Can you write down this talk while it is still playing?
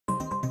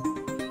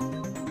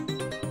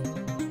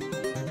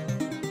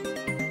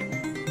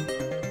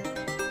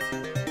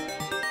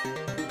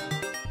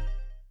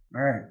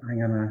right, I'm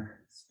gonna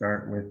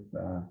start with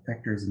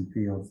vectors and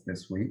fields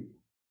this week.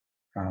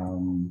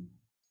 Um,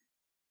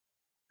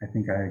 I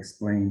think I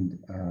explained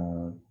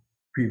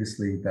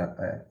previously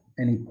that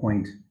any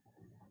point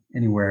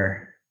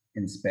anywhere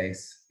in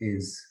space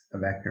is a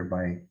vector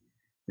by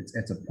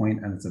it's a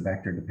point and it's a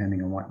vector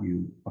depending on what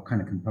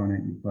kind of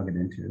component you plug it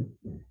into,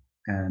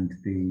 and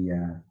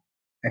the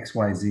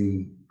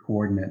XYZ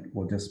coordinate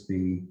will just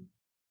be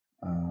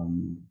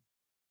um,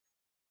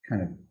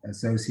 kind of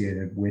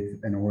associated with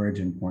an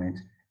origin point,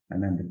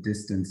 and then the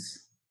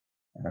distance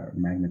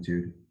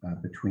magnitude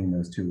between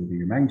those two will be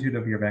your magnitude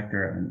of your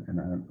vector,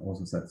 and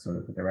also sets sort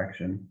of the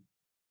direction.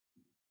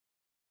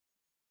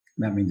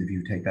 And that means if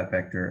you take that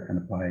vector and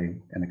apply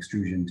an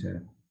extrusion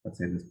to, let's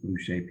say, this blue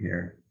shape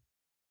here,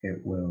 it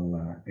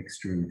will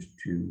extrude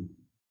to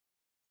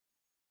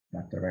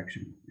that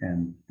direction.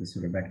 And this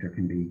sort of vector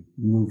can be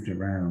moved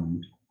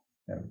around,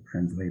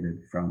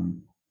 translated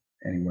from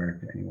anywhere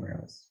to anywhere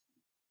else.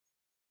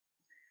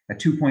 A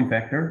 2-point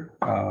vector,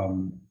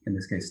 in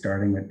this case,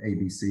 starting with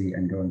ABC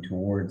and going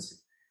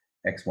towards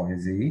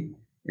XYZ,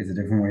 is a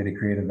different way to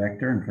create a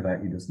vector. And for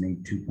that, you just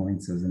need 2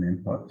 points as an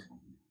input.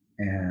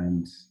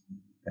 And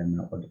then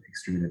that would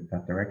extrude it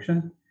that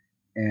direction.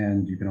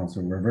 And you can also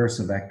reverse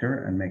a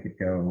vector and make it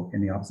go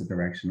in the opposite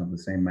direction of the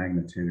same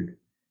magnitude.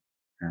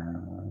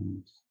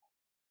 And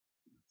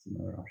that's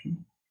another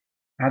option.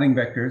 Adding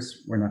vectors,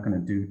 we're not going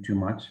to do too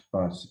much,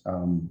 but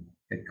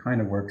it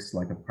kind of works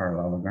like a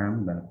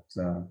parallelogram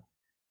that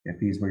if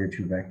these were your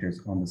two vectors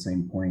on the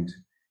same point,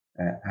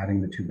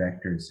 adding the two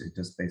vectors, it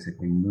just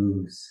basically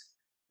moves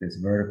this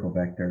vertical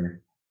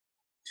vector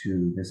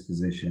to this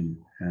position,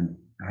 and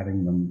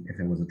adding them, if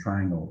it was a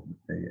triangle,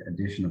 the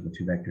addition of the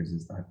two vectors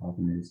is the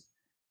hypotenuse.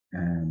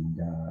 And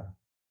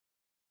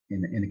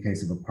in the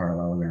case of a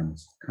parallelogram,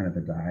 it's kind of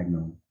the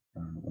diagonal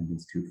when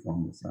these two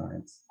form the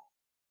sides.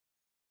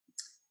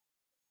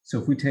 So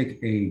if we take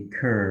a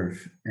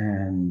curve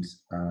and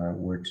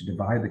were to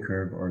divide the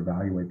curve or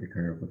evaluate the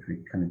curve, which we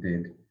kind of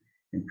did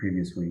in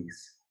previous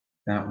weeks,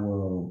 that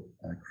will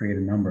create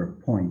a number of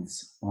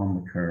points on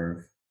the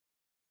curve.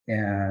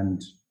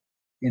 And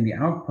in the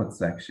output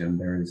section,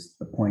 there's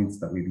the points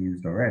that we've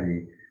used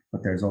already,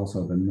 but there's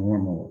also the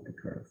normal of the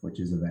curve, which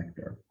is a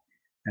vector.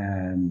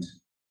 And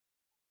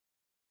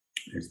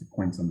there's the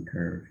points on the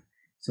curve.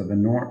 So the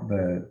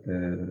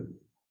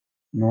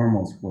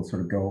normals will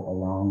sort of go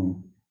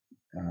along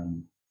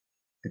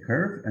the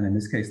curve, and in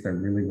this case they're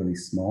really, really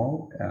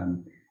small.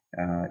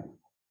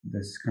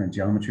 This kind of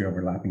geometry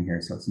overlapping here,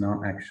 so it's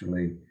not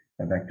actually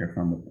a vector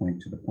from the point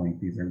to the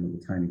point. These are little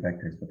tiny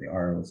vectors, but the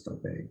arrow is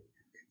still big.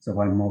 So if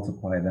I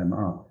multiply them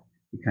up,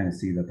 you kind of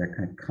see that they're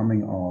kind of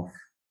coming off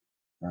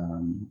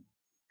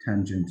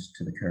tangent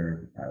to the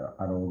curve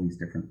at all these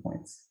different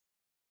points.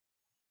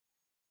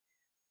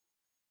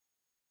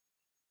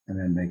 And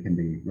then they can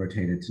be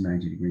rotated to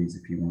 90 degrees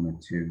if you wanted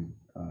to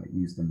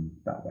use them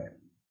that way.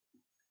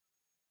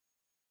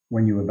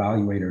 When you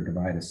evaluate or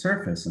divide a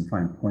surface and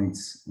find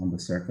points on the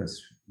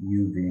surface,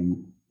 u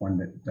being one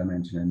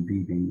dimension and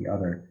v being the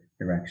other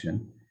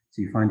direction,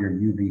 so you find your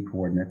uv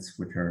coordinates,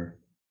 which are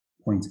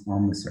points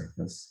on the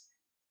surface,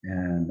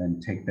 and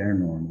then take their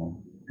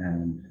normal,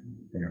 and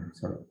they're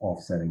sort of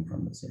offsetting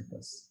from the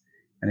surface.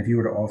 And if you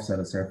were to offset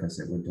a surface,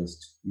 it would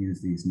just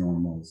use these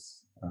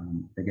normals.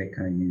 They get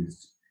kind of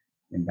used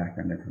in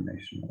background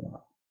information a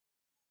lot.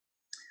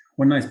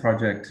 One nice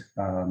project,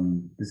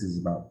 this is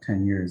about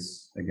 10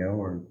 years ago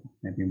or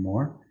maybe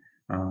more,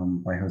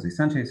 by Jose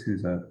Sanchez,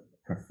 who's a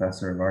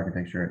professor of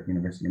architecture at the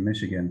University of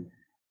Michigan.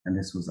 And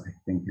this was, I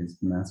think, his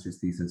master's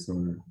thesis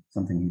or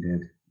something he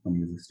did when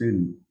he was a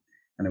student.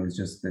 And it was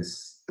just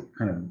this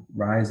kind of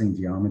rising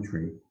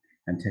geometry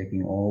and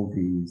taking all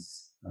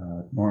these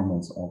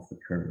normals off the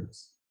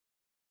curves.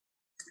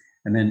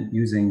 And then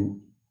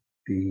using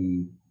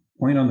the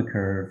point on the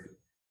curve,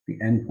 the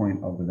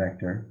endpoint of the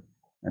vector,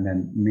 and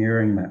then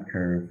mirroring that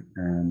curve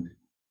and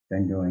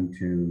then going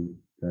to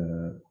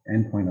the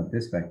endpoint of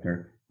this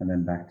vector and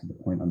then back to the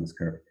point on this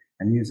curve,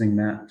 and using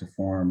that to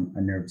form a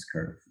NURBS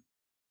curve.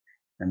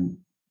 And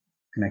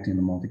connecting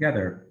them all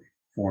together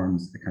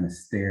forms a kind of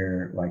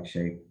stair-like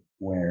shape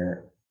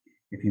where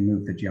if you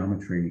move the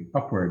geometry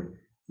upward,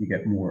 you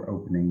get more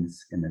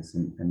openings in this.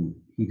 And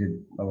he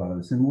did a lot of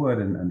this in wood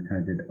and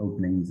kind of did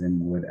openings in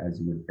wood as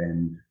you would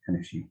bend kind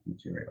of sheet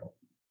material.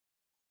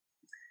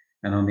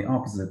 And on the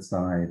opposite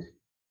side,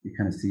 you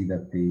kind of see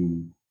that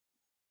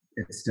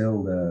it's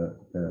still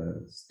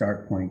the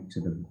start point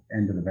to the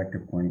end of the vector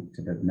point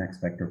to the next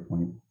vector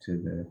point to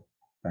the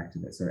back to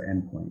the sort of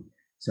end point.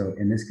 So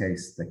in this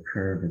case, the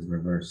curve is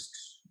reversed.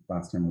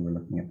 Last time we were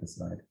looking at this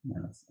side,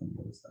 now it's on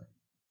the other side.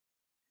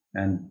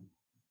 And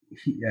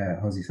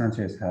Jose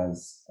Sanchez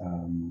has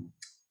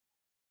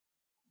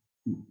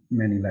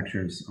many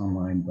lectures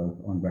online, both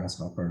on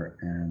Grasshopper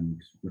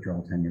and which are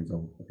all 10 years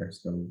old, but they're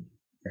still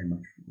very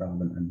much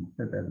relevant, and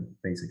the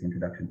basic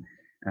introduction,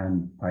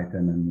 and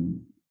Python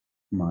and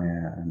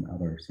Maya and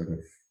other sort of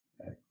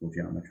cool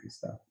geometry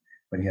stuff.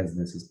 But he has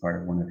this as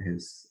part of one of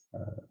his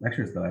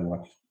lectures that I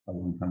watched a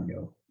long time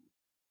ago.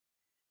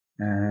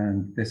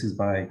 And this is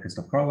by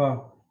Christoph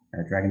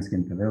Dragon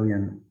Skin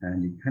Pavilion.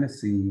 And you kind of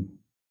see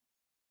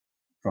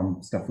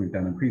from stuff we've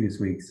done in previous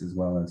weeks, as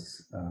well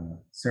as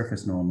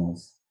surface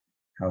normals,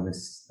 how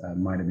this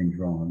might have been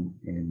drawn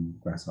in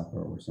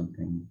Grasshopper or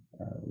something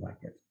like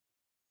it.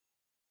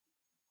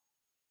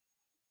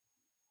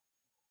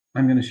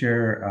 I'm going to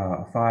share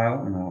a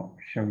file, and I'll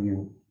show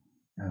you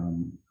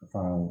a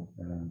file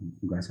in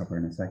Grasshopper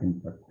in a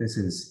second, but this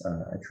is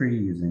a tree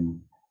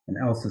using an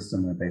L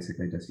system that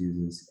basically just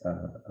uses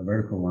a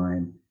vertical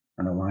line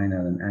and a line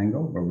at an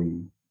angle where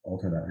we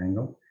alter that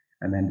angle,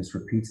 and then just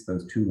repeats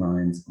those two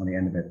lines on the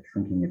end of it,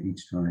 shrinking it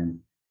each time,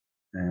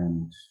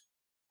 and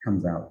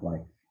comes out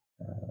like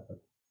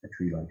a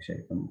tree-like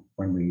shape. And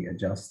when we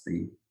adjust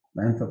the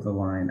length of the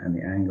line and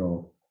the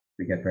angle,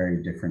 we get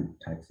very different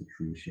types of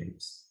tree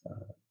shapes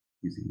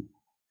using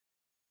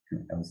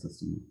L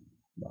system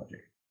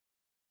logic.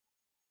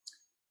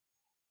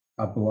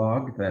 A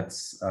blog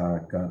that's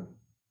got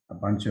a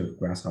bunch of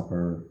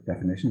Grasshopper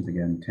definitions,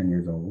 again, 10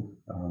 years old,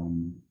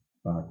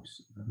 but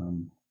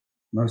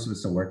most of it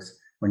still works.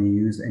 When you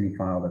use any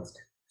file that's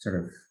sort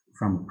of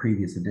from a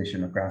previous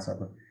edition of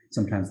Grasshopper,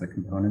 sometimes the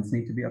components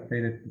need to be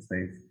updated because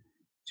they've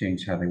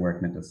changed how they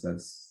work, and it just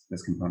says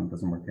this component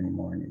doesn't work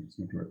anymore, and you just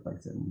need to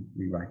replace it and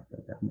rewrite the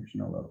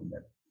definition a little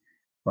bit.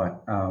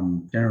 But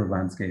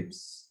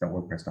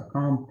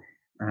generallandscapes.wordpress.com,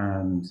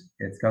 and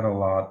it's got a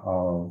lot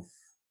of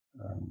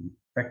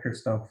vector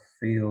stuff,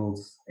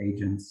 fields,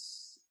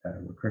 agents,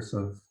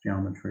 recursive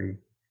geometry,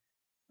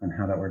 and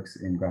how that works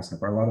in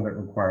Grasshopper. A lot of it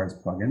requires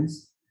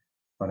plugins,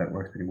 but it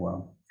works pretty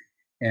well.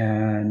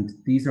 And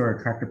these are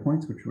attractor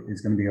points, which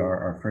is going to be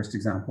our first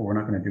example. We're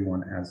not going to do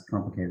one as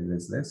complicated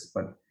as this,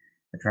 but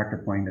attractor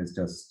point is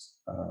just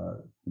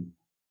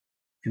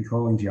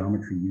controlling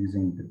geometry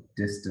using the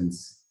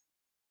distance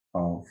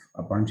of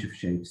a bunch of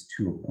shapes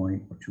to a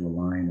point or to a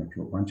line or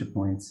to a bunch of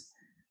points,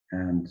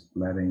 and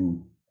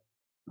letting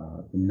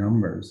the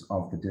numbers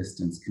of the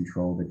distance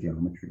control the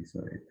geometry. So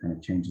it kind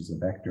of changes a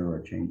vector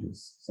or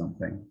changes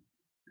something,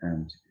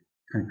 and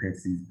kind of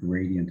creates these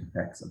gradient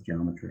effects of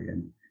geometry.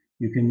 And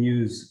you can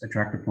use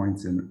attractor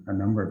points in a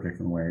number of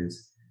different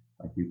ways.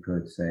 Like you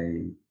could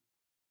say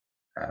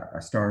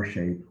a star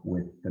shape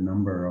with the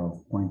number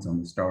of points on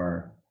the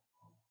star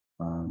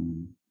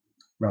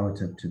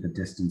relative to the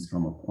distance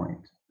from a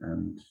point.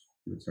 And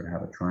you would sort of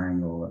have a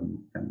triangle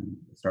and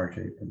a star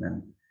shape. And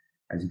then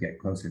as you get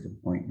closer to the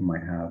point, you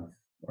might have,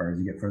 or as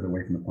you get further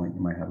away from the point,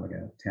 you might have like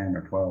a 10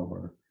 or 12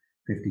 or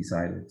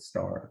 50-sided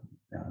star.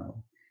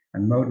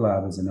 And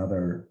ModeLab is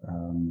another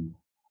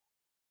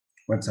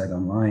website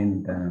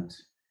online that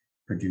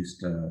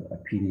produced a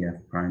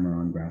PDF primer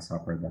on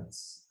Grasshopper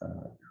that's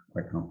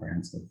quite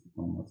comprehensive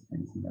on lots of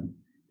things. And then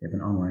they have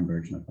an online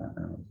version of that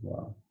now as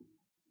well.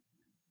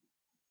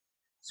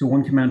 So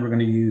one command we're going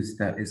to use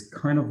that is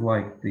kind of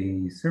like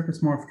the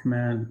surface morph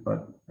command,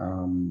 but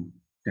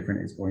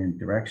different is orient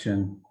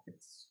direction.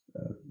 It's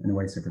in a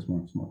way surface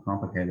morph is more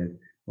complicated,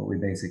 but we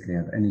basically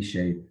have any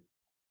shape,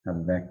 have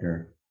a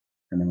vector,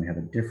 and then we have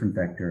a different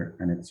vector,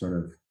 and it sort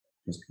of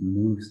just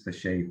moves the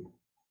shape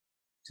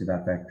to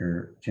that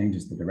vector,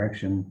 changes the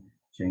direction,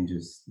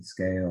 changes the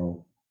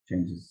scale,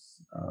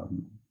 changes,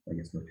 I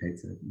guess,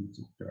 rotates it in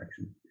its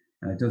direction.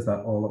 And it does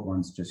that all at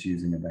once just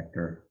using a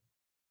vector.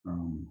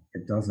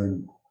 It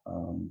doesn't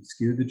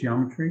skew the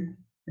geometry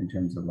in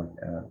terms of like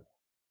a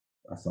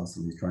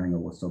isosceles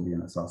triangle will still be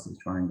an isosceles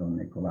triangle, and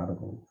a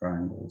equilateral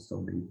triangle will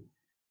still be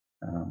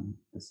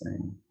the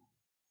same.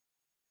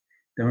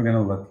 Then we're going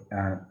to look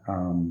at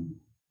kind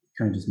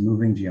of just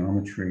moving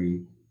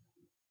geometry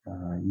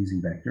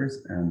using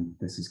vectors, and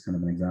this is kind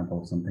of an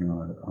example of something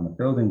on a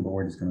building, but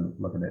we're just going to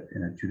look at it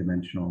in a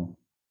two-dimensional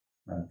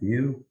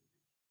view.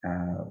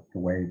 The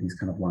way these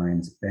kind of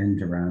lines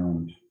bend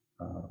around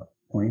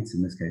points.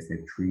 In this case, they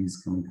have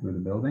trees coming through the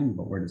building,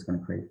 but we're just going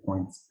to create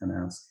points and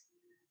ask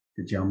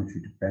the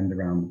geometry to bend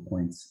around the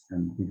points.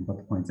 And we can put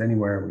the points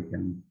anywhere. We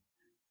can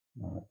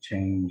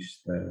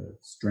change the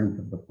strength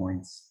of the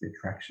points, the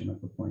attraction of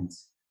the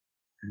points.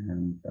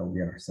 And that will be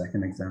our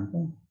second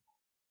example.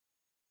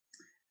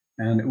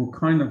 And it will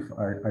kind of,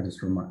 I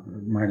just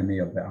reminded me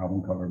of the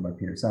album cover by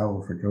Peter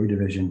Saville for Joy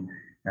Division.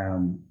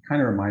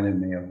 Kind of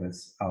reminded me of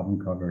this album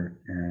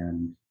cover.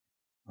 And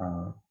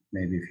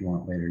maybe if you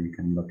want later, you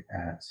can look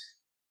at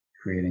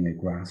creating a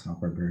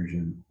Grasshopper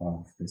version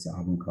of this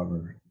album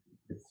cover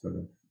with sort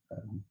of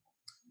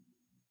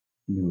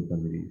new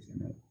abilities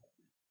in it.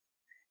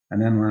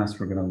 And then last,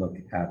 we're going to look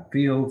at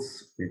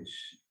fields, which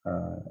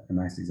a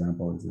nice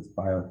example is this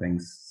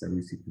BioThings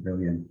Cerusi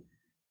Pavilion.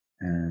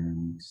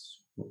 And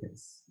look at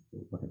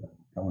that.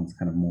 That one's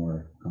kind of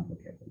more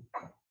complicated.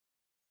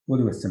 We'll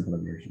do a simpler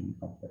version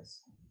of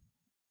this.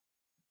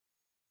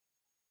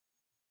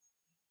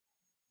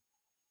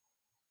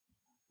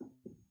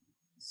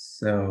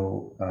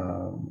 So,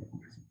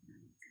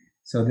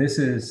 so this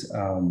is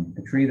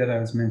the tree that I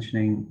was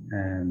mentioning,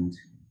 and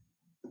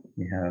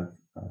we have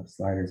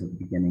sliders at the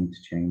beginning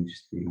to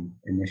change the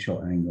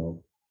initial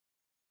angle.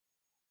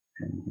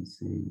 And you can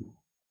see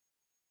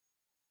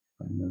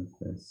if I move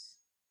this,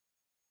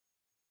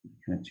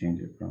 kind of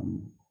change it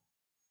from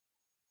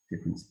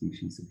different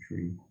species of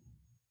tree.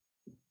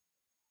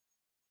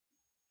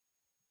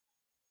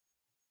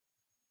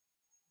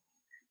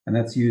 And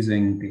that's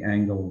using the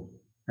angle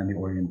and the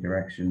orient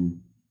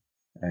direction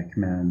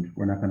command.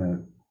 We're not going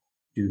to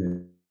do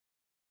this.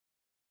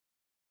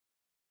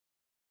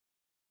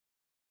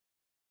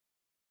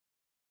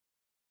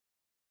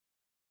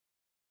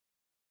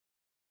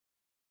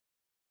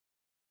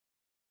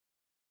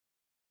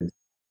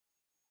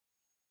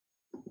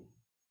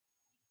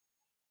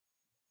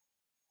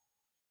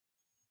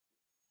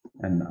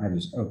 And I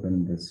just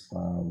opened this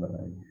file that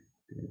I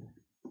did.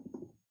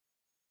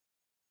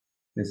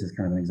 This is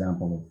kind of an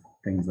example of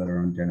things that are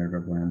on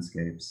generative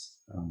landscapes.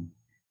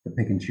 The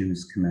pick and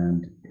choose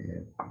command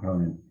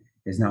component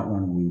is not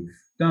one we've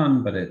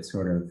done, but it's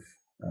sort of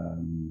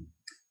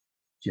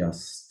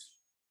just,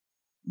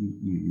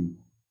 you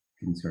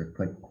can sort of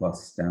click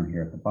plus down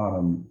here at the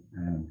bottom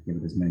and give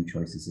it as many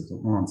choices as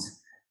it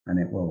wants, and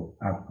it will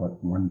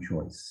output one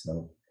choice.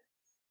 So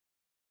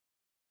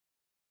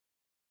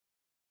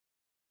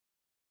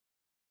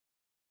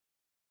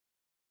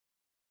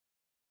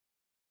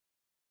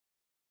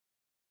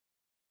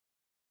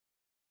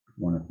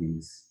one of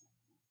these,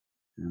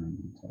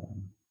 and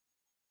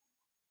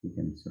we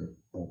can sort of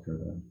alter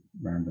the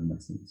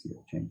randomness and see it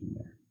changing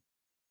there.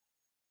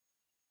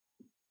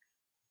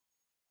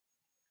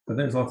 But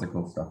there's lots of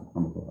cool stuff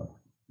on the blog.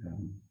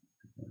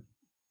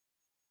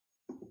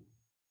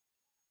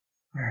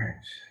 All right,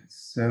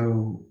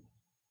 so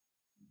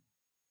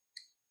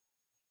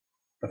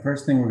the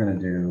first thing we're going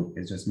to do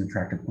is just an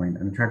attractor point.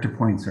 And attractor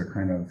points are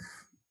kind of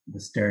the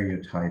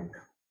stereotype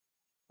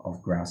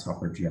of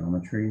Grasshopper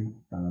geometry.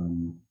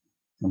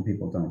 Some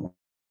people don't want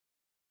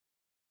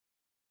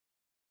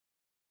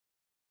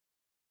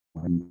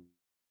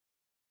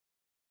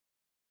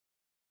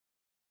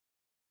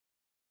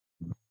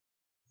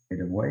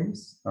creative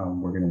ways.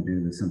 We're going to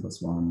do the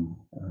simplest one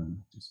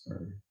just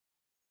for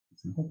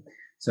example.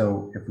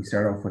 So if we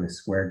start off with a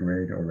square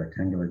grid or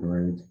rectangular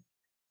grid,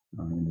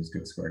 and just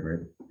do a square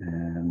grid,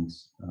 and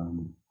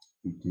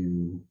we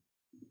do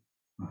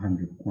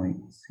 100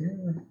 points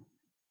here.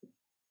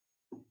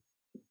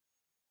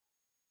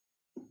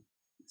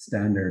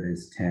 Standard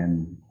is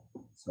 10,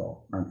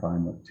 so I'm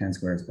fine with 10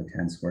 squares by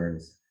 10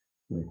 squares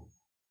with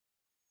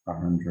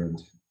 100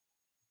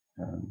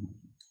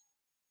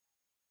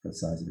 the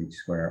size of each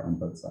square on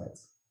both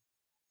sides.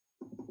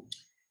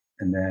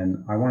 And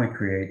then I want to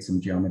create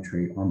some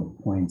geometry on the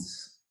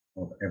points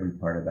of every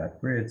part of that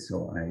grid,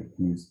 so I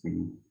can use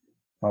the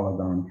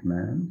polygon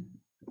command.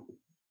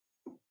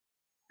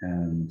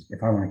 And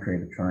if I want to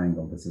create a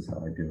triangle, this is how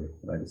I do it,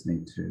 but I just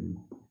need to,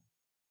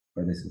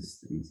 or this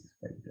is the easiest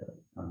way to do it.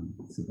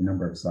 So the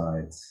number of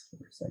sides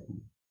or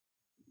segment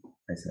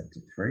I set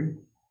to 3,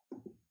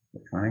 the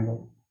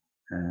triangle,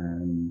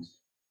 and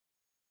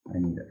I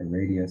need a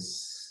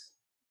radius.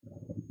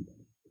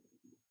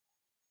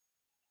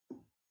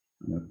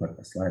 I'm going to put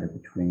a slider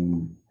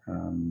between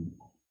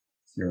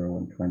 0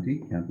 and 20,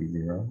 can't be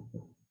 0.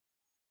 But,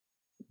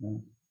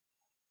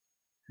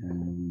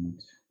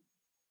 and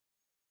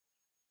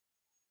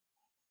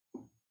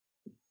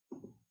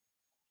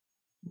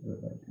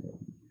what did I do?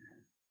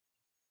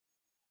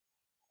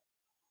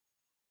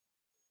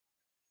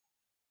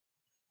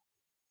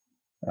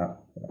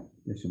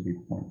 There should be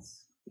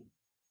points.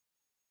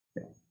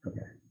 Yeah,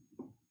 okay.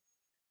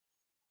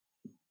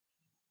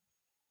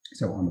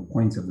 So on the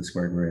points of the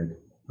square grid,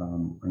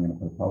 I'm going to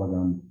put a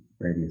polygon,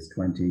 radius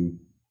 20,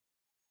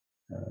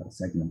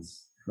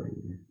 segments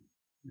 3.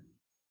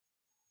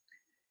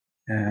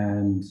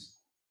 And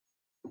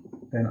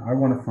then I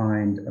want to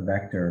find a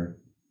vector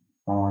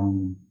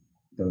on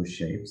those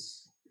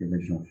shapes, the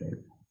original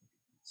shape.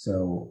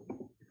 So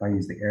if I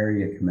use the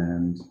area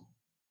command,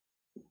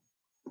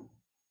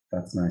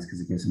 that's nice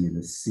because it gives me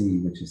the C,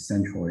 which is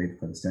centroid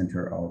for the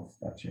center of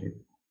that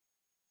shape.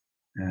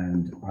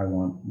 And I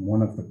want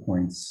one of the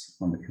points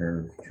on the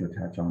curve to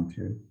attach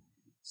onto.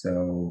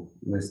 So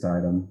list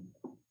item,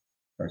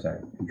 or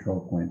sorry,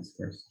 control points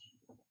first.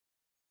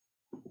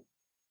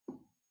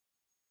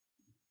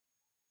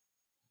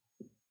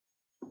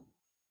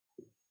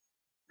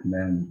 And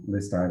then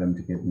list item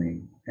to give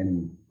me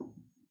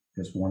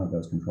just one of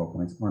those control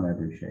points on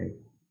every shape.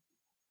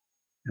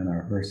 And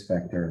our first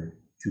vector,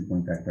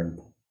 2-point vector,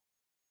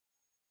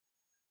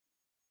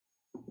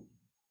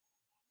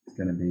 is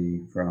going to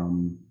be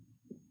from,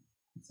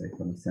 let's say,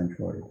 from the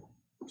centroid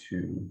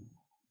to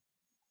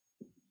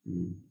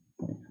the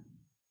point.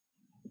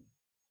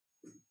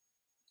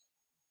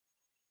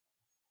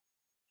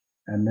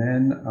 And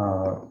then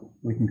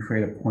we can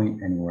create a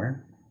point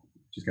anywhere,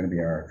 which is going to be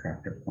our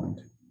attractor point.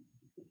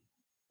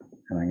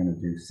 And I'm going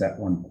to do set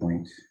one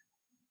point,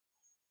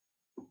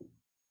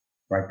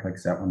 right click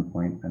set one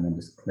point, and then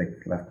just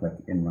click left click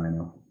in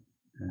Rhino,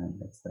 and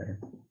that's there.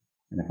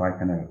 And if I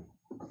kind of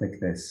click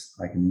this,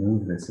 I can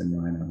move this in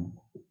Rhino,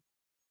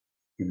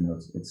 even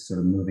though it's sort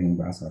of moving in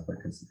Grasshopper,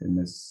 because in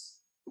this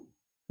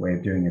way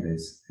of doing it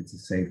is it's a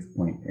saved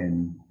point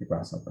in the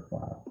Grasshopper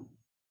file.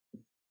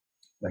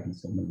 I can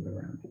still move it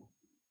around.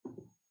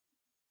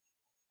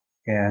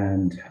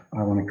 And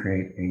I want to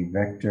create a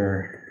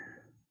vector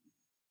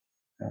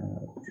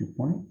 2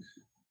 point.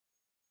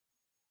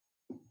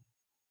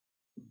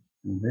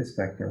 And this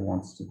vector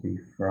wants to be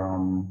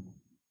from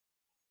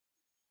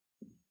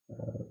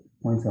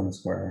points on the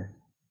square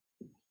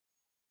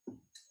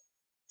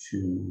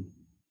to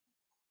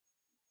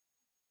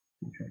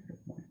attractor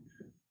point.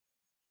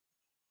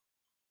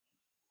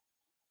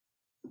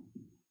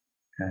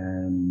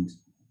 And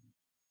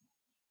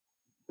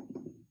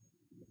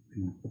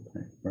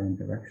orient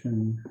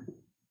direction.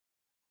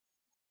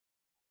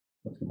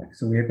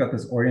 So we have got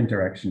this orient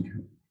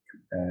direction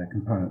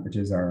component, which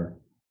is our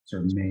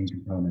sort of main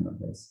component of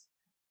this.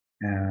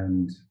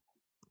 And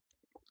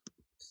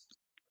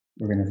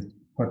we're going to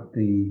put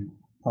the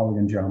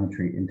polygon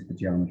geometry into the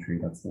geometry.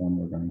 That's the one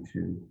we're going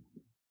to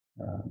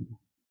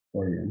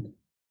orient.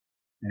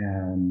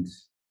 And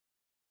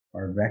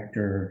our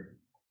vector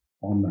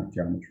on that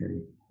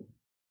geometry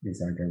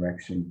is our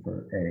direction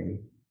for A.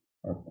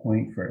 Our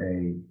point for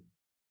A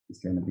is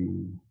going to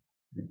be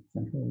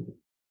central.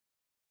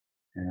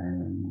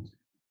 And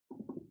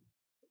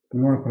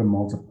we want to put a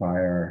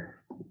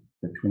multiplier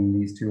between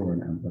these two, or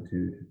an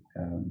amplitude,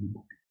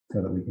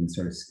 so that we can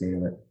sort of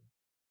scale it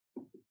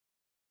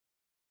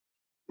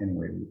any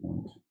way we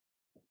want,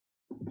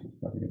 which is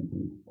probably going to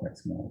be quite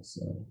small.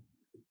 So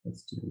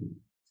let's do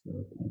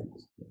 0.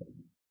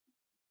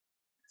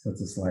 So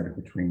it's a slider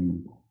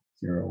between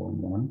 0 and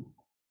 1.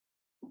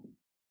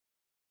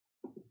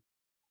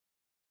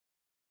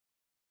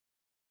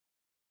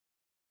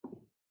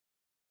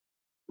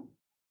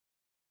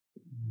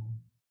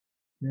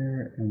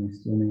 There, and we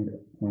still need a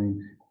point,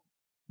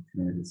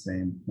 which is the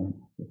same point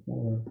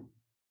before.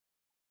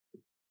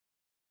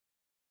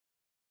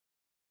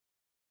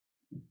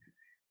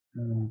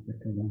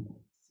 Vector 1,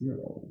 0.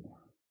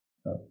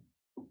 Oh.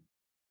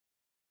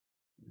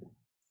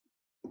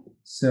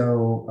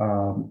 So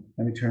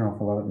let me turn off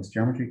a lot of this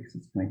geometry because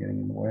it's kind of getting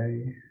in the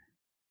way.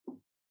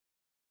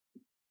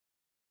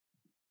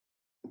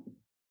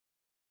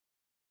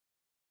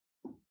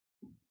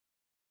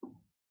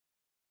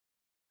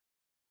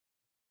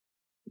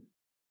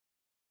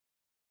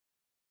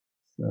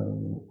 So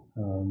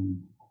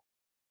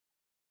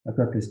I've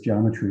got this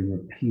geometry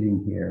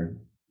repeating here,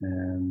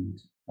 and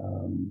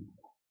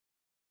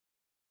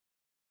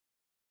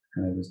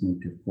I just need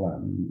to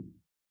flatten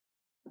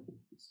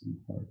some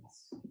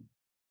parts.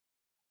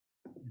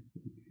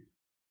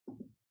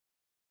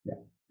 Yeah,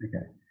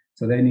 okay.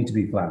 So they need to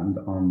be flattened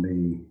on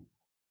the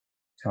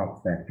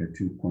top vector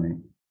 2 point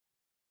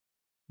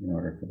in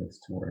order for this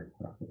to work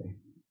properly.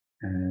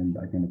 And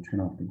I'm going to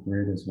turn off the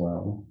grid as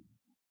well.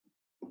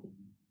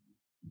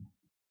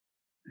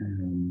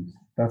 And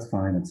that's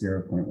fine at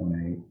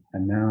 0.18.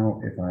 And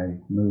now if I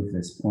move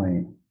this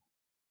point,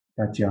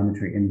 that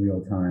geometry in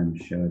real time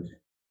should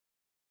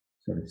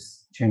sort of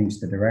change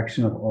the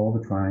direction of all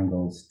the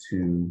triangles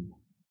to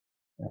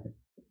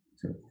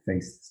sort of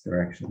face this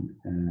direction,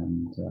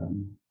 and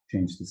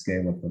change the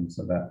scale of them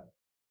so that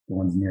the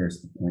ones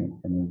nearest the point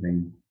are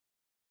moving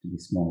to be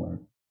smaller.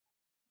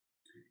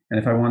 And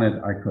if I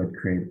wanted, I could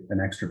create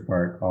an extra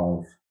part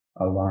of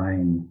a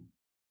line,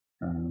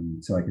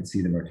 so I could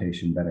see the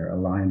rotation better, a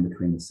line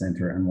between the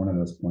center and one of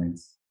those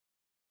points.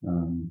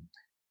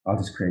 I'll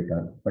just create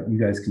that, but you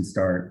guys can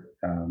start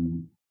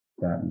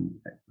that. And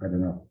I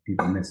don't know if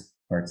people missed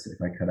parts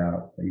if I cut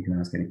out, but you can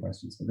ask any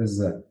questions. But this is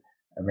a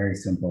very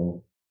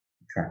simple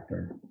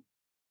attractor.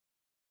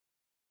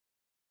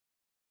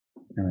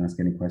 And ask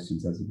any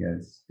questions as you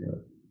guys do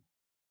it.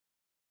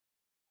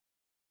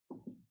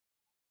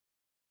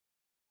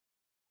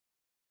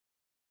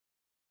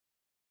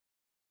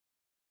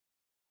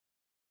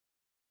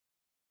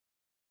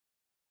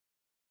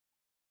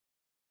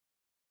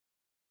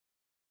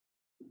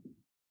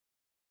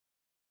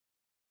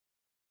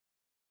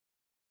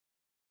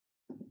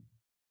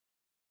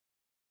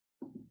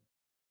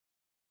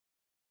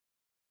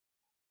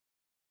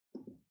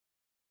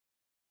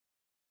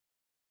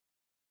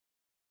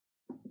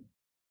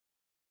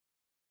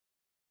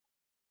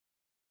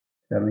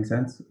 Does that make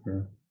sense?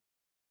 Or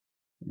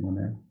anyone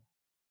there?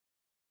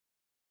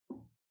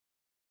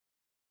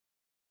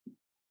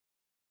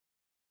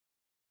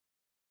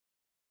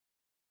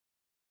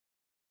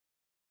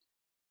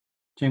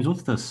 James,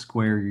 what's the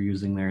square you're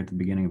using there at the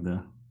beginning of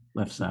the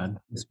left side?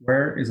 The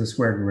square is a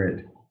square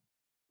grid.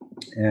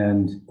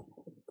 And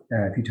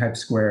if you type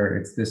square,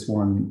 it's this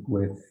one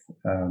with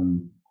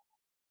kind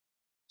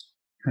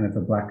of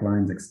the black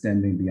lines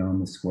extending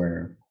beyond the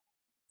square.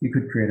 You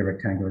could create a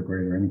rectangular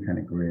grid or any kind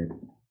of grid,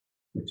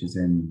 which is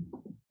in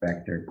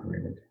vector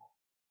grid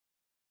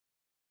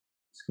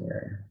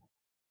square.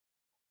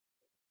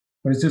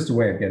 But it's just a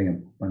way of getting a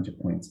bunch of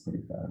points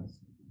pretty fast.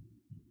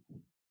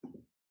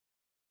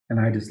 And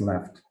I just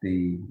left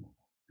the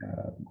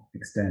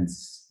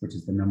extents, which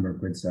is the number of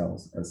grid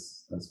cells,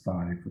 as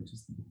 5, which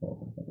is the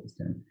default. I thought it was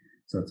 10.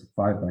 So it's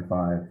 5 by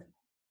 5,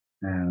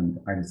 and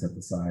I just set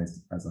the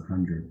size as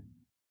 100.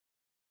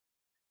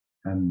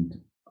 And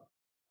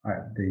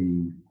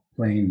the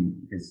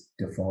plane is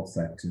default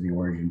set to the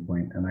origin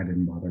point, and I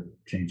didn't bother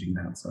changing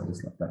that, so I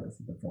just left that as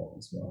the default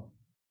as well.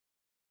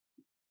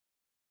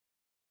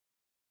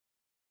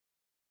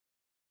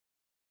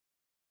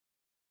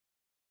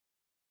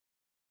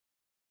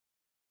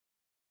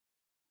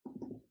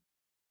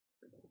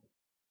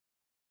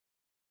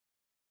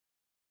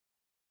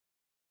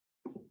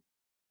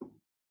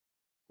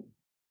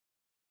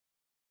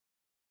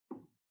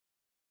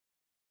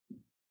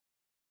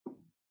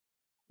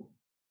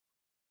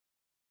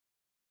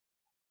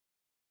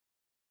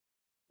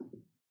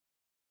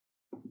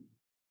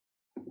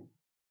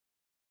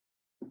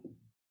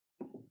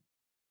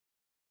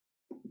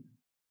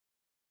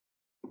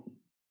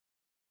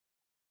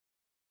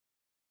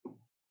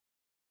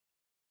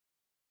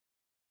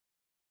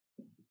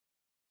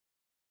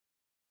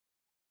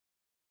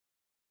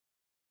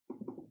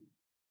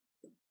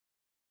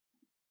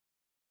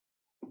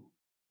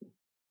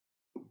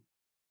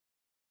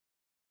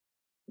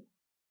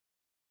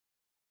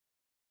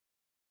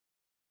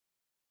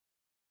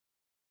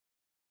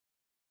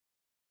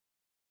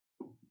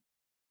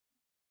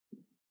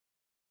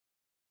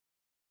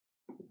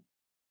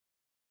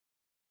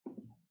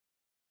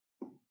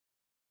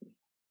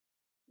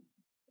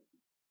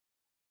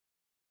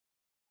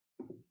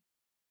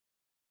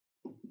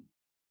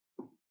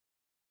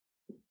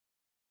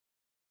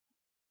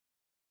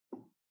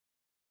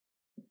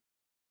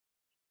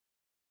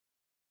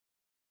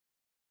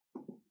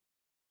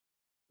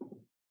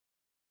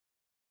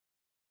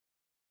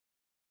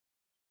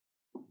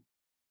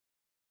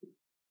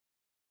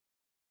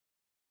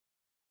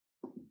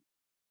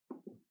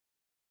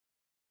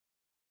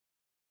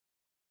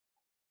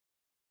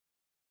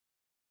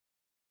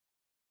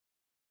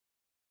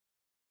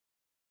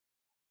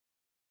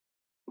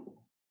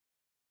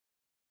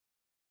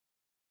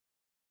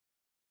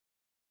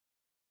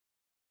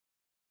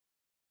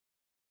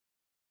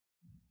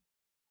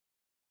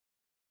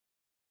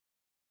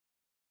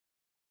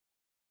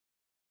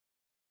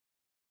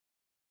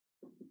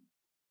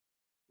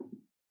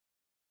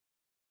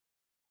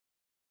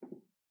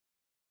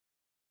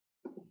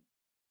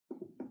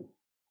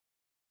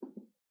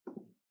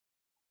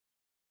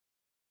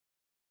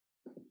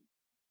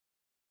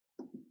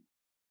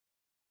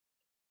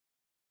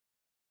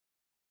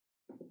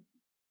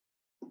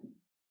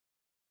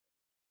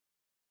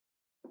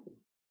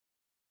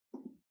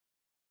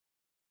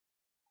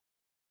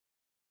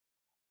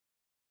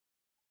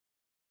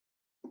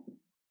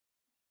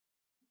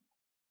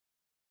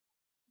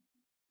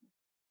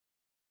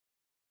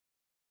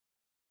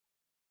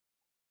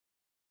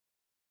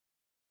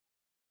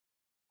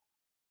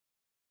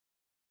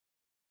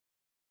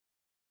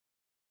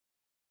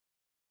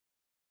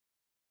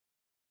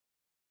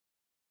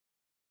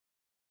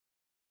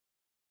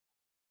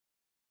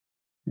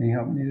 Any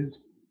help needed?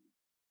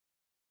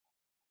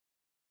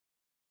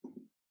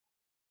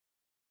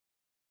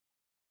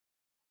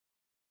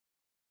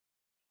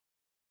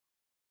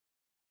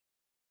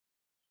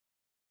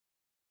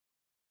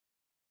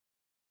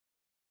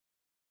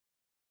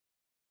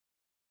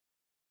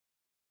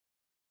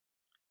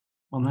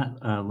 On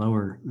that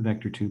lower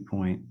vector 2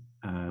 point,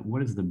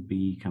 what is the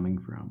B coming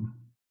from?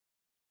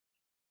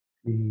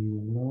 The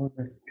lower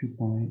vector 2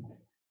 point.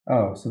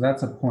 Oh, so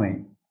that's a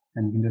point,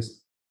 and you can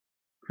just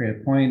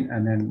create a point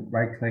and then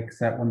right click,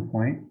 set one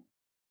point,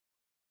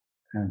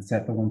 and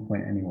set the 1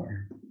 point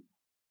anywhere.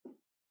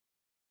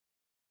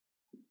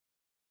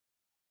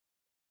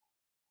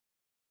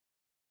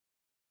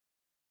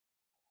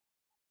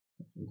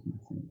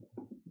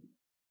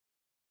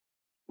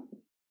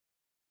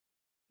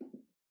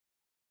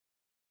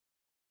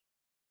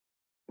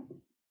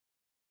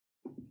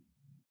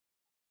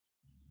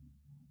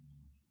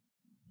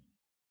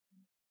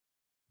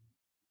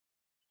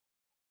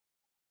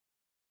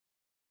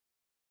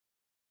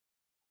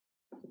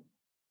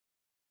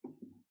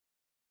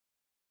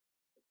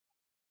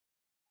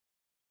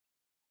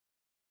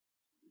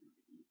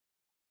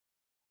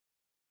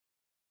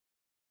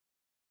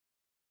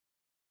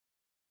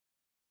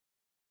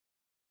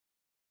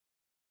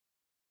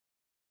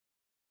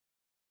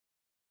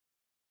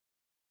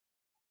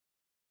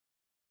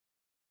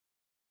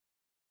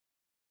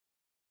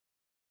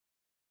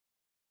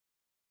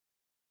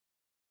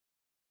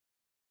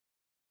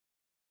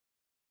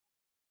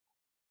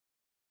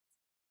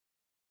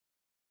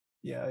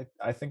 Yeah,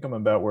 I think I'm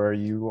about where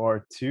you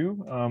are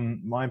too.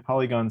 My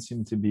polygons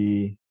seem to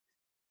be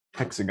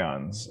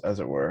hexagons, as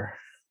it were.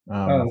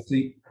 Oh, so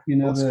you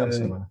know looks kind of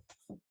similar.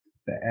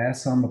 the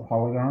S on the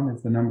polygon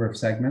is the number of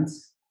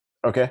segments.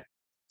 Okay.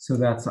 So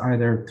that's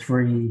either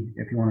 3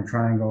 if you want a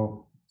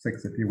triangle,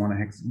 6 if you want a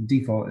hex.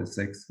 Default is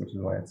 6, which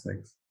is why it's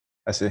 6.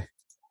 I see.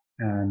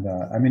 And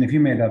I mean, if you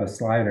made that a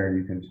slider,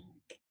 you could,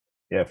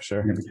 Yeah, for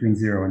sure. between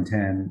 0 and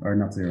 10, or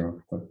not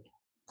 0, but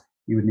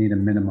you would need a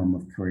minimum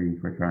of 3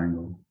 for a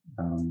triangle.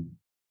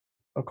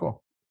 Oh,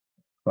 cool.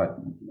 But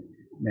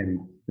maybe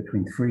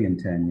between 3 and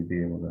 10, you'd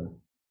be able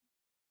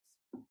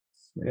to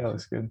switch. Yeah,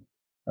 that's good.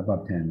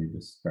 Above 10, you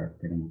just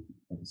start getting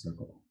like a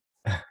circle.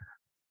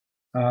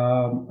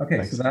 Okay,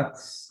 Thanks. so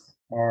that's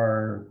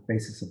our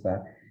basis of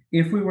that.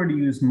 if we were to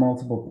use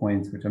multiple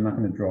points, which I'm not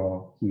going to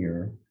draw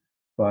here,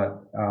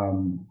 but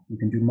you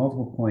can do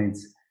multiple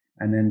points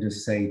and then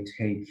just say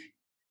take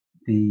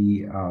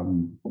the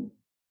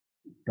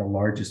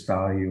largest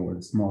value or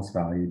the smallest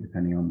value,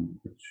 depending on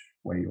which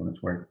way you want it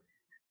to work.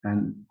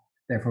 And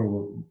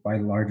therefore, by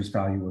largest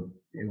value,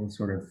 it will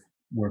sort of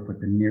work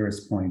with the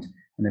nearest point.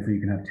 And therefore, you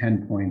can have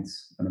 10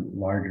 points on a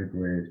larger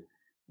grid,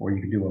 or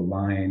you can do a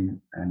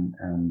line and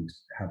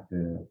have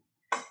the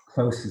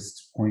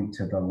closest point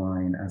to the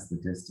line as the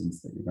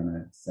distance that you're going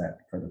to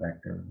set for the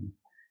vector.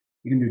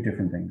 You can do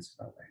different things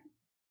that way.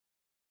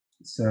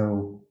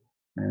 So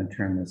I'm going to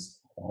turn this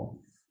off.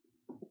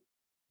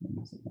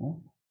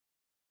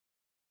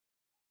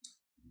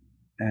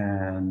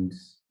 And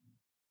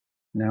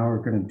now we're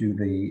going to do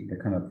the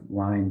kind of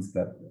lines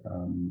that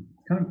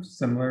kind of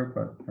similar,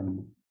 but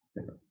from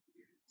different.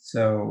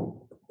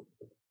 So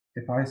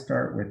if I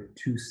start with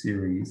 2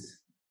 series,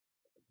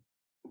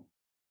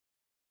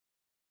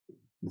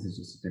 this is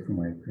just a different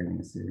way of creating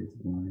a series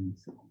of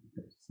lines.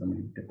 There's so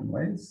many different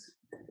ways.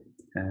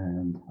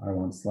 And I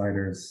want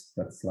sliders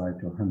that slide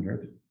to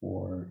 100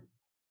 for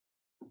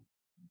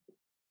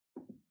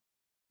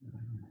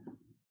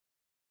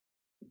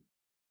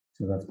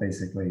so that's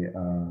basically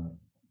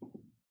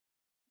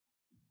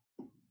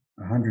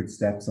 100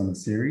 steps on the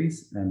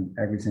series, and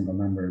every single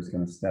number is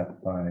going to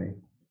step by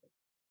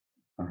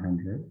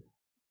 100.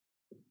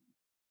 I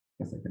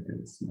guess I could do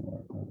this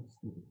smaller.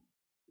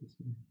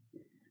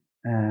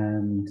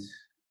 And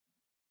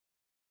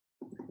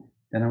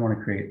then I want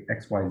to create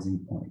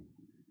XYZ point,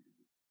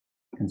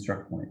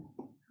 construct point.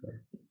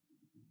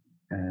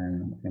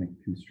 And I'm going to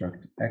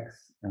construct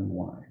X and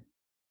Y.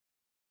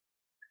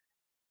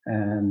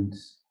 And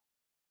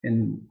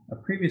in a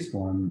previous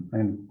one, I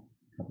have a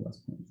couple less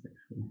points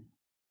actually.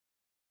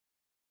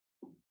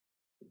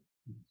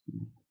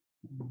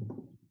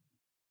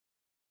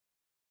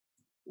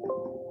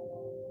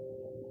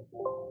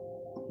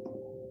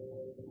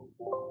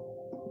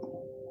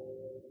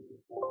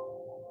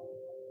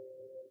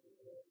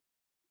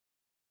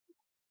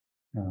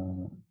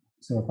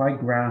 So if I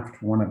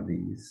graphed one of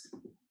these,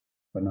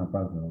 but not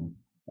both of them,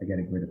 I get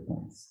a grid of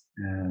points.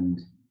 And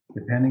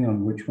depending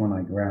on which one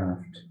I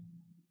graphed,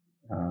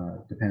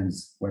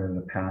 depends whether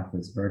the path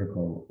is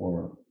vertical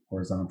or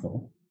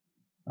horizontal.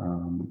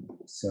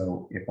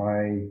 So if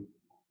I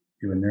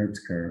do a NURBS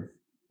curve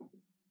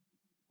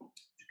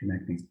to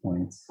connect these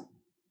points,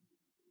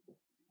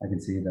 I can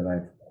see that I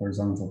have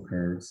horizontal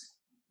curves.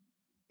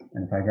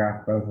 And if I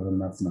graph both of them,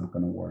 that's not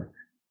going to work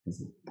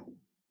because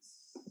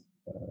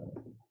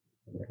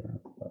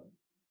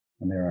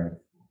and there I have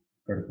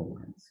vertical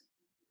lines.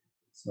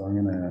 So I'm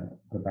going to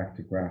go back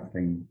to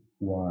graphing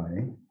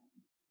Y,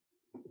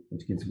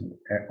 which gives me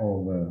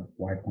all the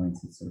Y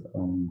points its sort of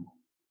own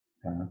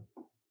path,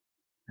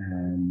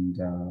 and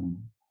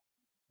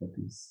with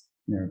these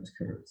NURBS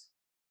curves.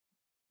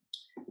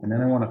 And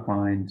then I want to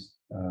find,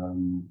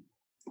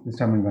 this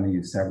time I'm going to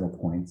use several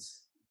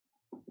points.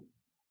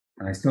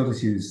 And I still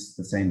just use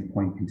the same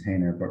point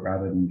container, but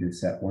rather than do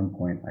set one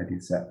point, I do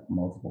set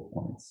multiple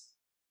points.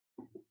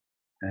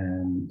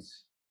 And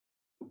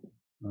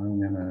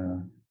I'm going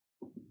to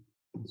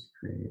just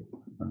create a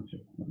bunch of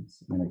points.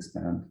 I'm going to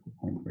expand the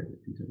point grid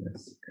into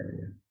this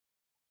area.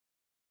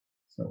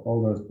 So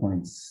all those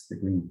points, the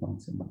green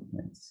points are my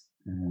points.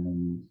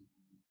 And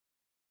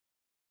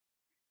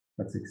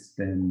let's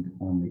extend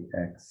on the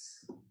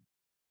X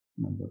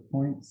number of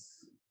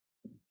points.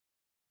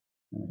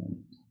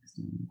 And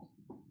extend.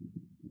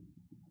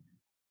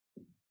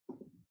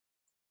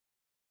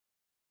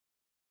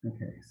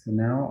 Okay, so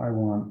now I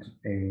want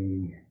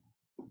a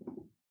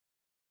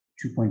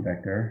 2-point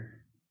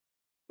vector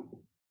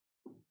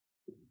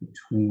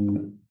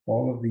between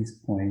all of these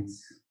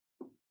points.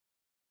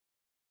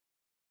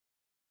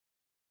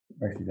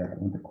 Actually, I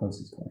want the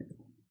closest point.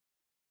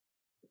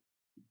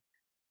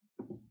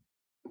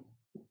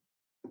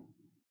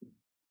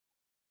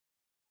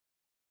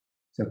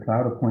 So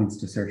cloud of points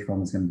to search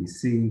from is going to be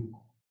C,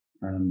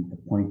 and the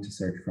point to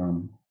search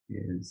from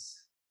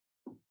is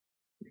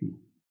P.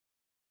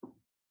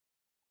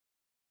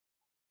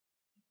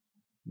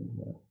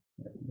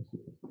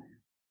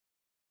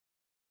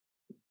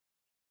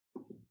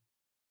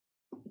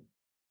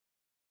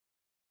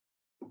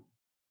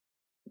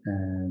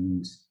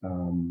 And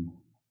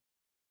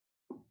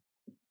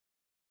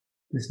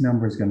this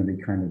number is going to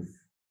be kind of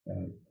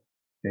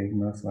big,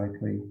 most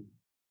likely.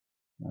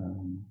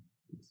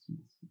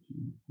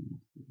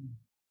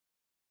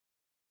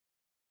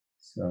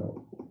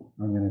 So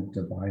I'm going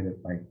to divide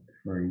it by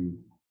 3.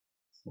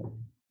 So,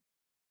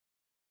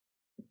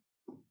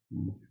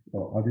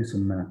 well, I'll do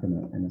some math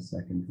in a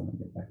second when I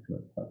get back to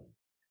it. But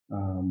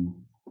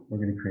we're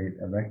going to create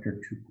a vector,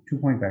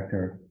 2-point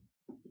vector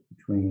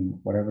between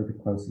whatever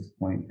the closest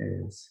point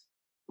is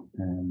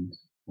and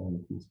all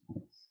of these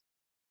points.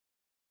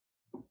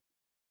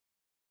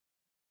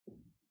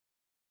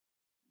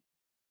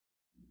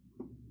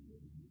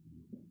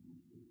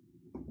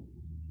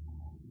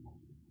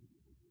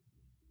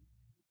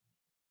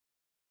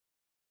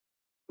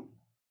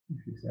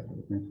 If you set it,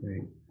 we're going to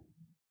create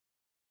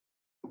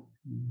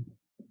Um,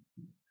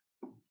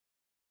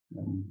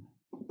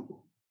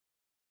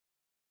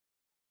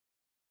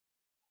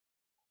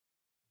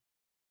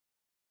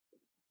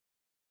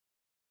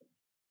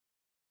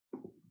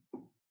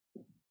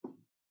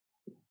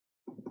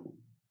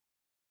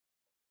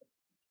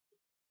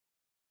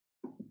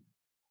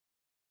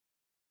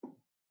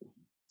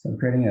 So I'm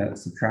creating a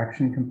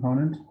subtraction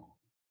component,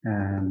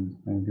 and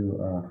I'm going to do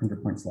a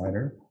 100-point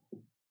slider.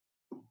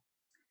 I'm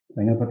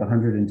going to put the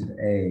 100 into the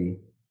A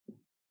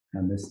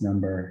and this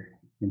number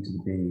into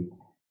the B.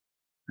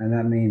 And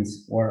that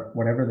means, or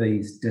whatever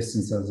these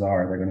distances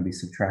are, they're going to be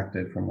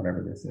subtracted from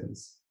whatever this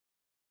is.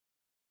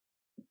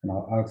 And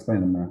I'll explain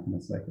the math in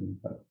a second.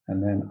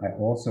 And then I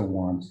also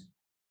want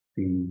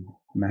the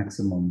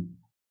maximum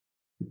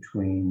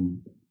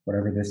between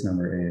whatever this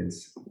number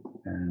is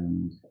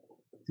and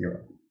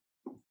 0.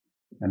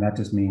 And that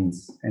just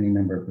means any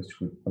number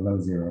below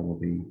 0 will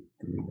be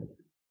deleted.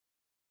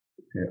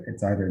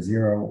 It's either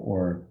 0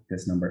 or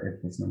this number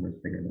if this number is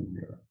bigger than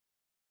 0.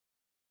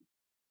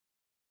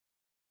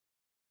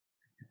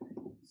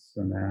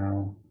 So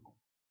now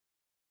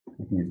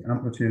we can use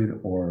amplitude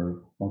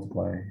or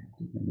multiply,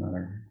 doesn't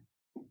matter.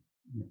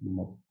 We can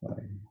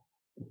multiply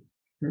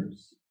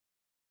groups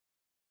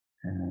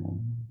and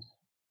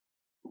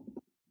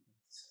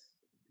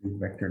do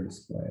vector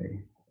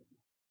display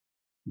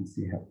and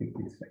see how big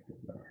these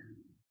vectors are.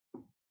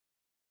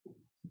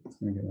 It's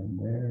going to go in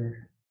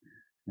there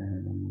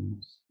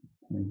and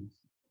points.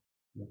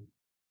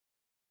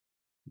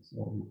 It's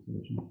all these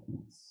original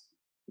points.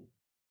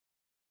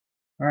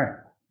 All right.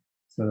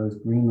 So those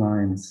green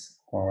lines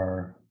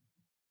are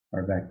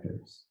our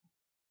vectors.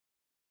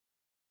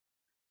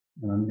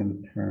 And I'm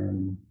going to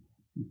turn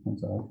these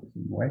points off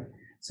in the way.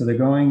 So they're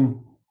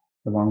going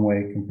the wrong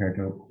way compared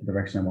to the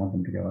direction I want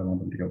them to go. I want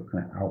them to go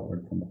kind of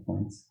outward from the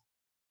points.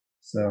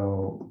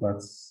 So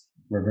let's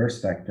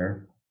reverse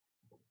vector,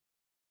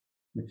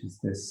 which is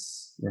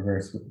this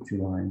reverse with the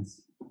 2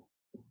 lines.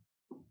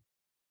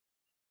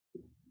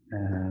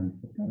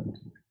 And put that into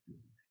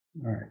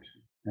the, all right.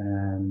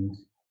 And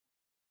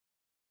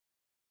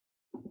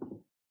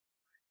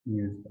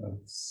use a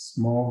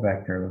small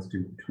vector, let's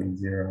do between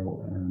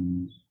 0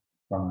 and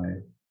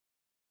 5.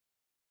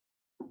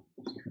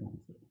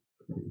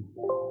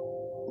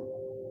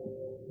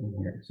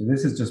 Here. So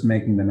this is just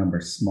making the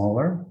number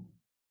smaller.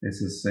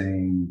 This is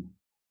saying,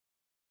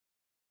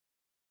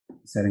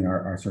 setting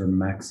our sort of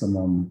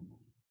maximum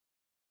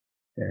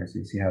there. So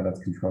you see how that's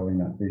controlling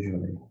that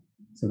visually.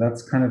 So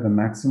that's kind of the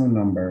maximum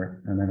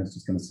number, and then it's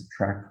just going to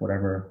subtract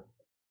whatever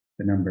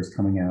the numbers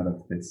coming out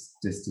of this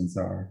distance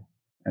are.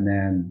 And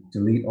then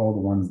delete all the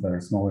ones that are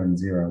smaller than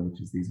 0,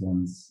 which is these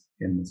ones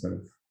in the sort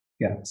of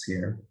gaps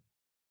here.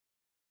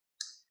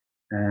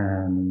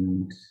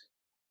 And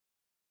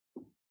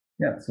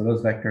yeah, so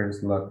those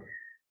vectors look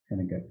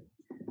kind of good.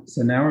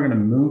 So now we're going to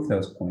move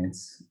those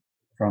points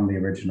from the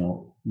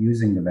original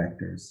using the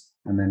vectors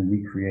and then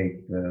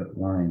recreate the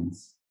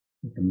lines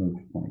with the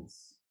moved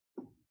points.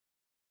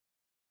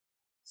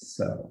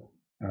 So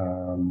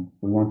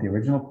we want the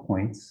original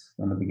points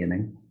from the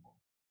beginning,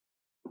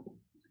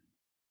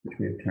 which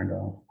we have turned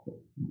off.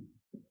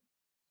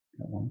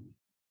 That one.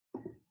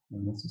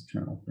 And let's just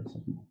turn it off for a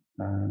second.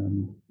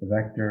 The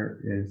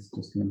vector is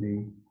just going to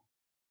be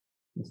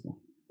this one.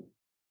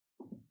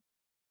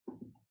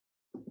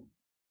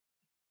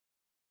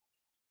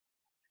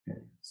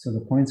 Okay. So the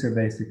points are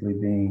basically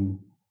being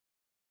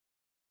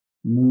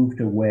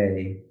moved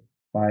away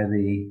by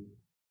the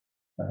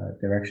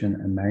direction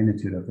and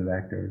magnitude of the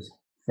vectors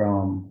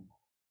from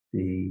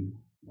the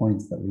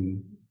points that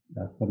we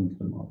put into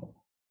the model.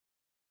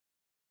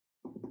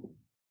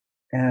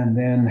 And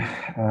then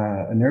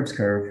a NURBS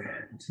curve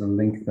to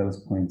link those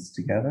points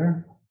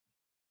together.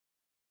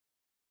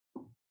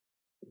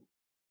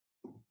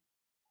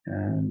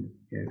 And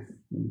if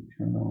we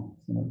turn off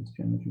some of this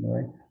geometry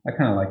away, I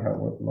kind of like how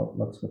it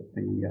looks with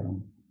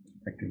the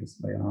vector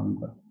display on,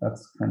 but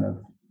that's kind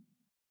of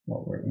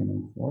what we're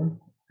aiming for.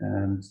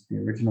 And the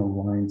original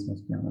lines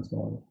must be on as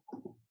well.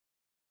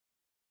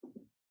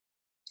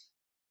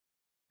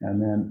 And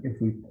then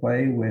if we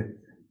play with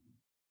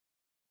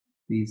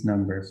these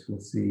numbers, we'll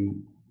see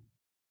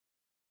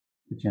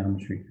the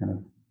geometry kind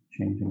of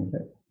changing a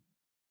bit.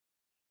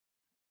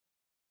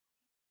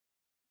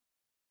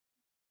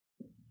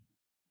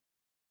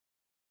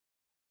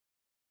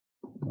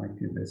 I might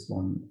do this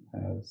one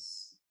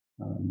as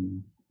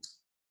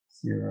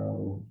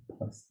 0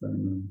 plus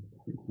than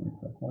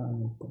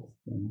 3.55 plus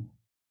than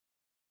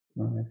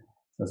 5. So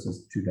that's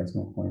just 2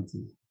 decimal points.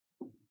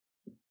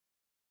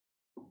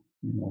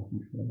 More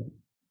control.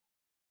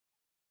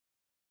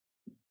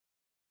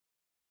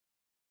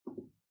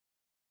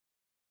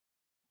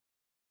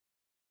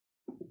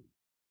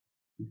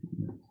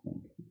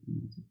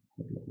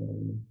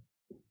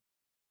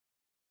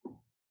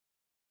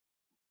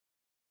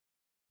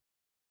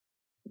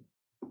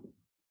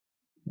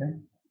 Okay.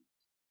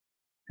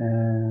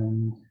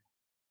 And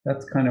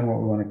that's kind of what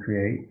we want to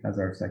create as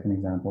our second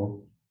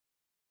example.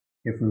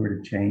 If we were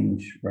to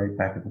change right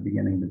back at the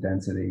beginning the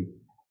density,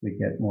 we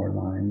get more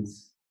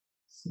lines.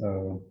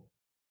 So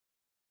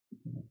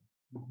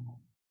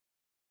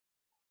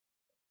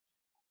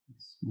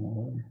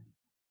Smaller.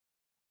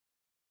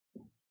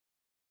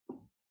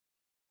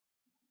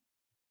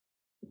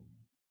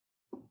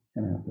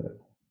 Gonna have to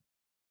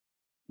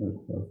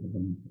move both of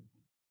them.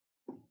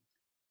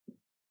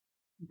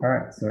 All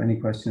right, so any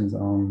questions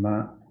on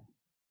that?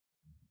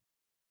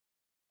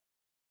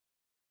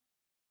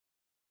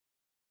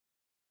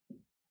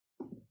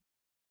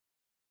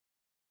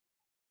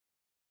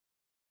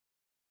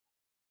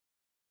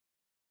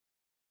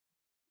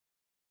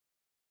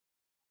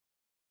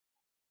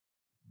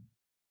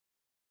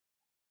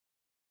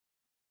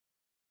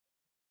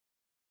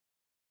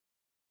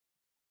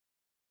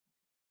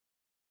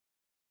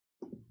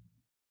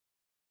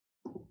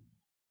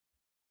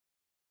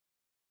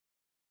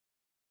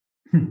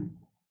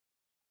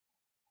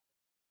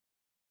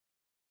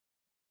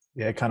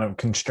 Yeah, it kind of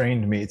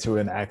constrained me to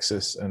an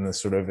axis, and the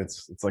sort of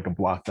it's like a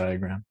block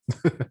diagram.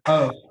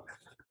 Oh,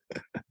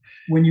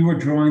 when you were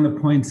drawing the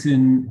points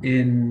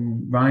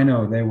in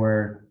Rhino, they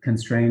were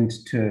constrained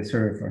to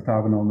sort of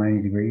orthogonal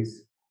 90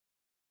 degrees.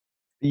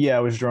 Yeah, I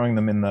was drawing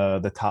them in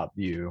the top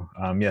view.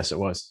 Yes, it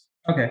was.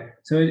 Okay,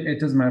 so it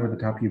doesn't matter with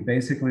the top view.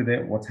 Basically,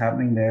 what's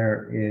happening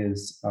there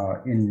is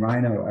in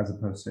Rhino as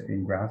opposed to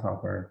in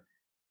Grasshopper,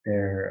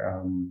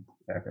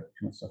 I've got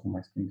too much stuff on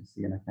my screen to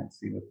see, and I can't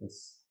see with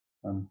this.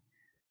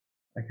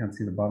 I can't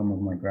see the bottom of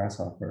my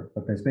Grasshopper,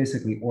 but there's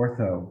basically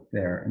ortho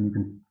there, and you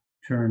can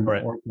turn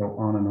Right. ortho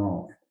on and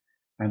off.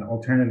 And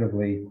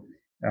alternatively,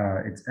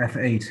 it's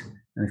F8,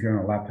 and if you're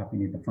on a laptop, you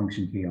need the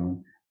function key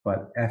on,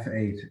 but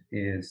F8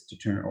 is to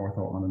turn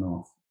ortho on and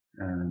off,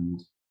 and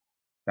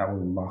that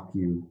will lock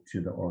you to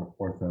the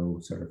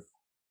ortho sort of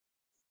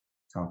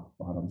top,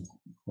 bottom,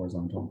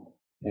 horizontal,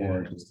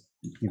 or just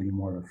give you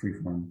more of a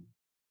freeform.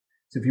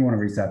 So if you want to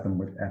reset them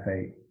with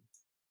F8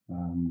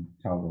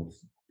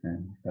 toggles,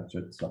 then that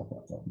should solve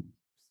that problem.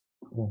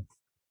 Cool.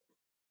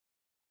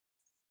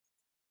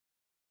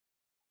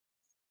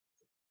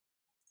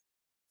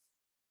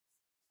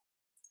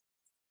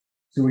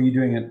 So were you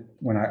doing it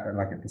when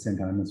like at the same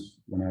time as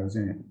when I was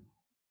doing it?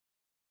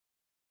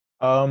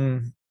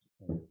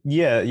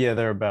 Yeah,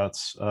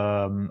 thereabouts.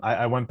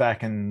 I went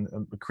back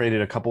and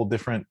created a couple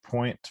different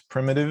point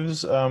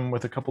primitives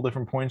with a couple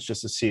different points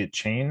just to see it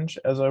change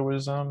as I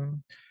was.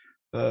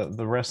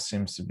 The rest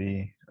seems to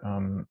be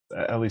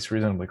at least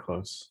reasonably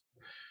close.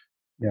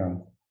 Yeah,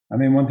 I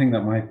mean, one thing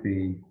that might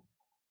be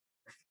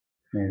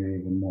maybe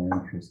even more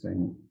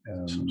interesting.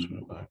 Some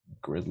sort of a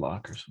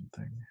gridlock or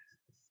something.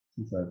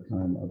 Since I have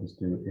time, I'll just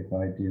do, if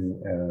I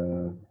do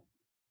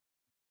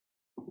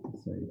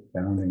let's say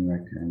bounding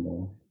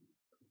rectangle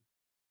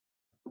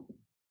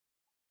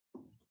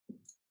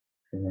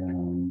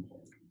around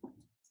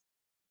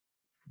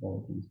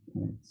all these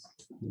points.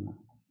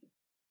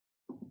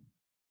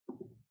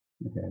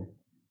 Okay,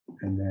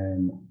 and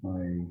then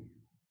I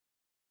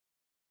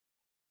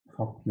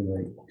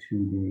populate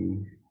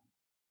 2D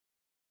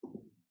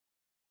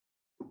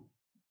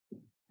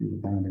do the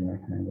bounding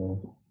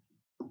rectangle,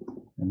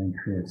 and then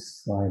create a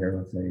slider.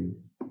 Let's say,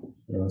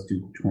 let's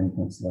do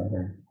 20-point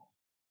slider.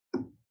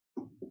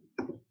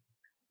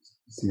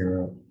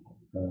 0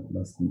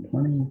 less than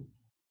 20,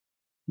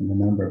 and the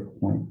number of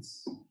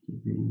points to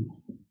be.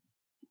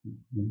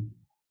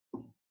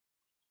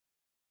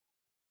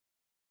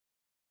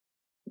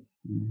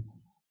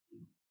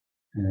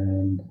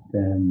 And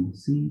then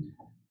seed,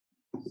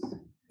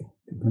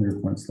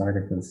 100-point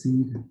slider for the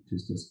seed,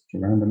 just to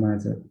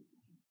randomize it.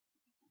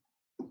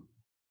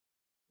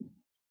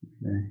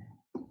 Okay.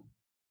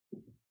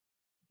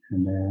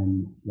 And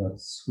then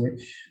let's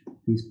switch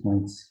these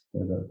points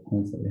for the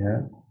points that we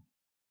had.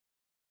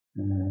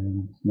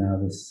 And now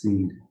this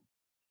seed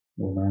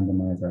will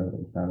randomize out of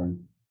the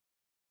pattern.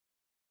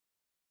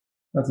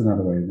 That's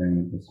another way of doing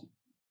it. Just,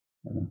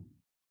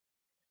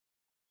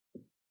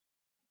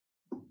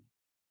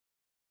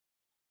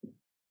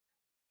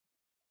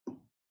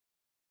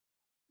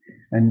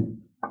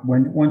 and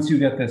once you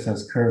get this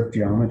as curved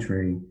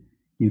geometry,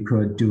 you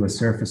could do a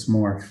surface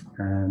morph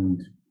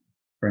and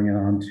bring it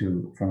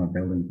onto, from a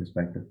building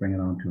perspective, bring it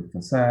onto a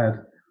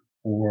facade,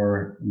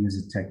 or use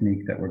a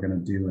technique that we're going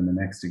to do in the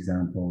next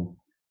example,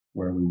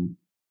 where we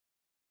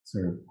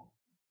sort of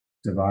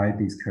divide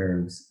these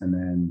curves and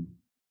then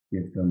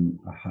give them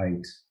a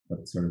height,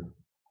 but sort of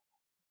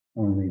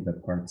only the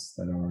parts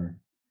that are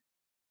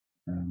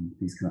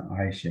these kind of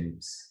eye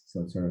shapes.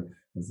 So it sort of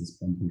has this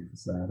bumpy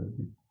facade.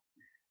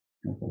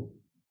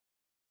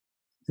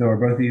 So are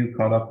both of you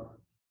caught up?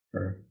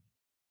 Or?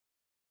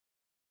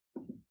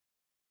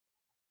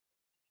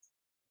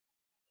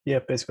 Yeah,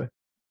 basically.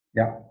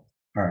 Yeah.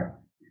 All right.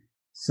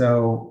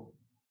 So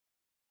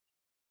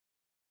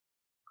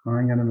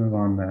I'm going to move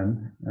on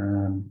then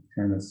and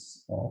turn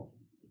this off.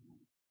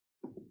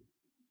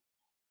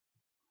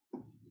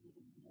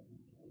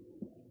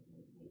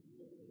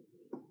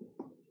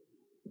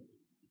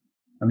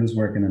 I'm just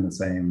working in the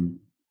same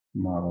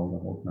model the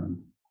whole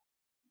time.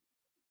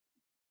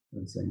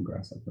 The same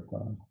Grasshopper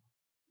cloud.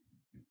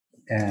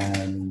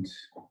 And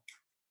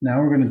now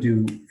we're going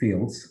to do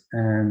fields.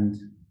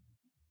 And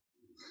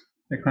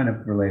they're kind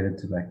of related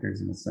to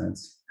vectors in a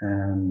sense.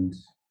 And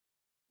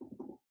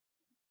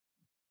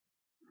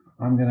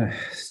I'm going to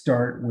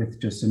start with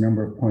just a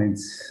number of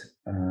points,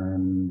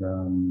 and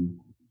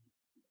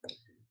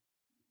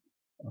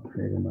I'll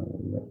create another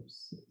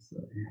ellipse.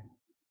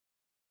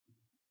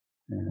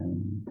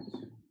 And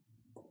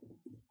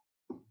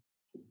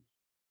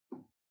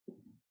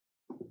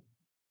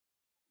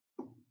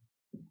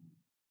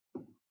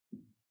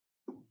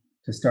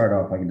to start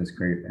off, I can just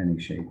create any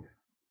shape.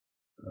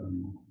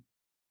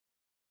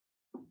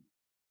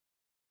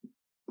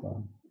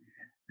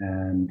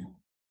 And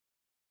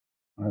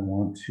I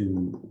want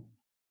to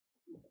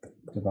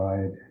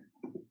divide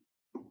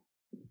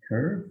the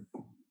curve.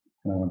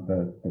 And I want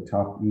the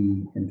top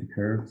E into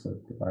curve, so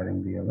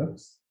dividing the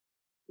ellipse.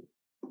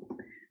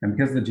 And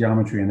because the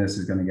geometry in this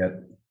is going to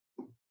get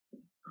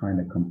kind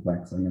of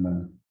complex, I'm going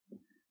to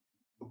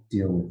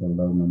deal with a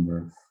low number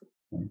of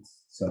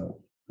points.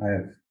 So I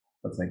have,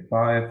 let's say,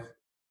 5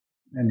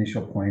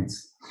 initial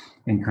points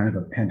in kind of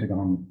a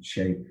pentagon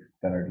shape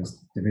that are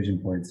just division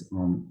points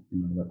on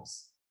an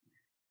ellipse.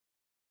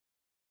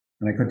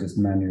 And I could just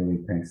manually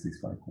paste these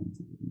 5 points.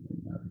 It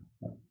doesn't matter.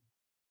 But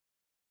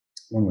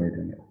one way of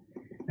doing it.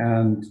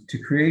 And to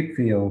create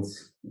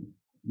fields,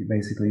 you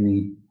basically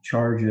need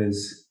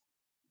charges,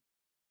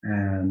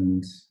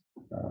 and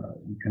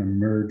you can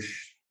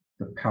merge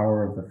the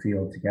power of the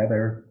field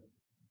together,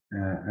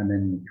 and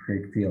then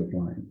create field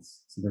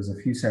lines. So there's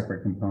a few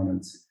separate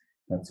components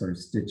that sort of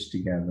stitch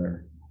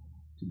together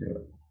to do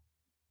it.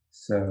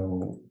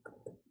 So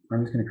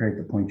I'm just going to create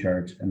the point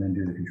charge and then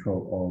do the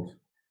Control-Alt,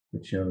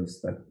 which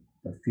shows that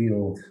the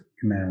field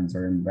commands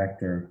are in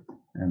vector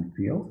and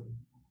field.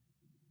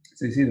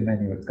 So you see the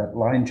menu, it's got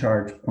line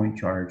charge, point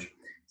charge,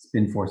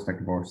 spin force,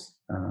 vector force,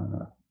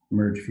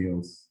 merge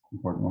fields,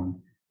 important one,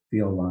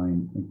 field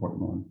line,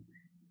 important one.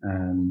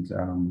 And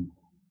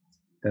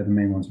they're the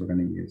main ones we're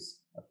going to use.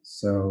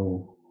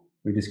 So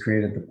we just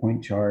created the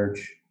point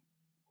charge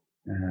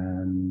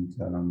and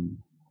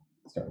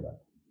start with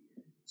that.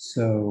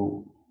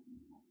 So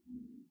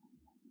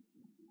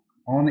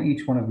on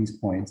each one of these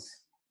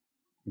points,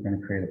 we're going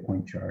to create a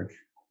point charge.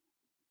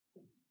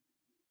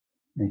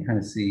 And you kind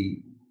of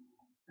see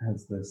it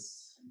has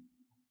this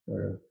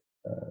sort of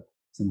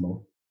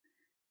symbol.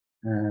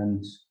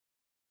 And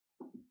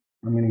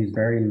I'm going to use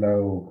very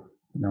low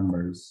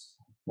numbers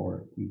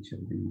for each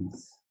of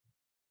these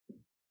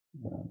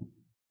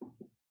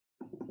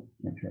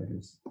point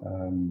charges.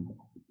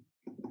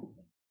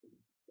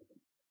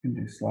 You can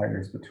do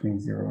sliders between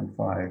 0 and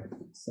 5,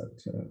 set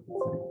to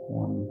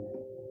 1.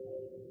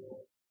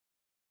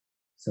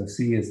 So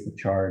C is the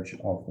charge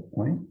of the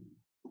point,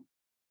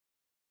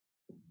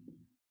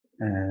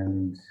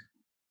 and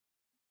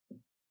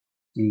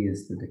D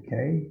is the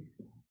decay,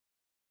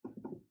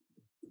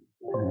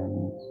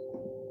 and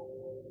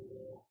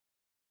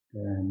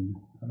then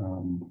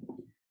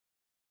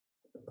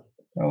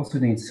I also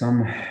need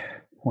some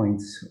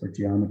points or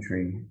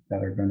geometry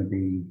that are going to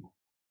be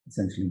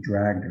essentially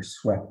dragged or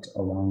swept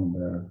along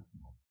the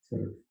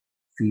sort of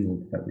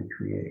field that we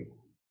create.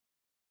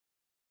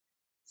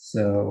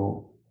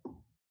 So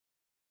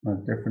on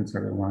a different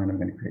sort of line, I'm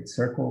going to create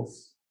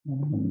circles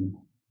on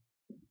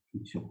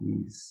each of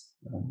these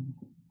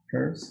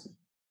curves,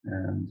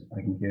 and I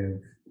can give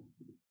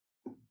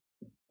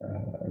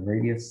a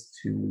radius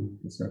to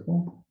the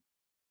circle.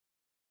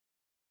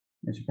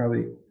 I should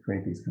probably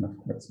create these kind of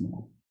quite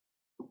small.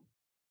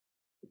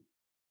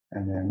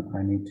 And then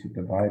I need to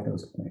divide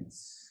those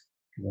points,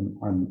 because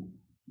I'm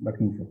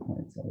looking for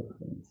points. I'll look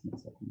for them in a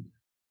second.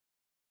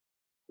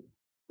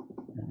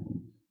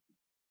 And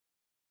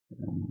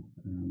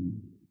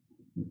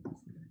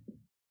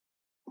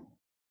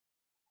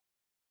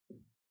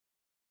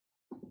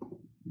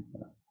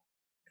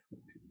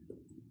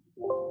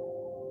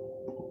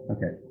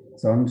okay,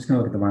 so I'm just going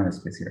to look at the minor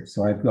space here.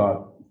 So I've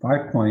got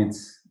 5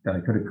 points that I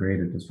could have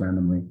created just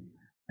randomly,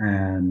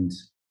 and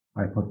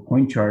I put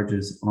point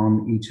charges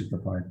on each of the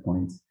 5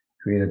 points,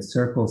 created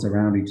circles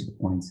around each of the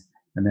points,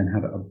 and then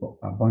had a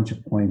bunch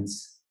of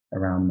points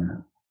around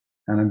that.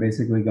 And I'm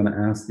basically going to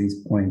ask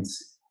these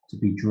points to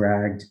be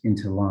dragged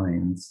into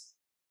lines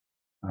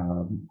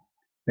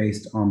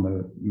based on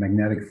the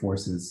magnetic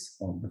forces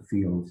of the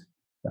field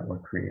that we're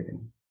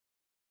creating.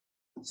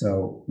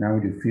 So now we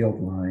do field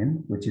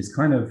line, which is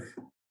kind of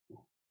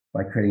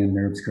like creating a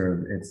NURBS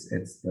curve.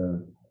 It's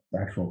the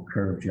actual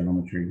curve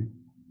geometry.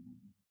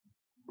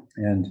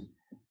 And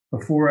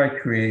before I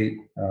create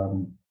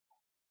the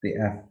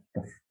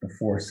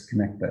force,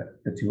 connect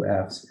the 2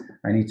 F's,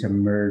 I need to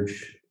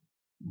merge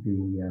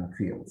the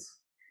fields.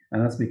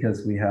 And that's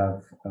because we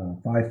have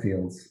 5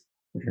 fields,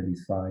 which are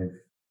these 5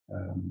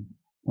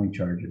 point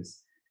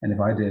charges. And if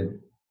I did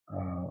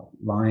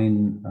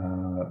line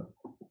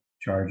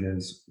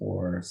charges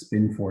or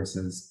spin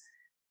forces,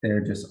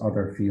 they're just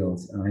other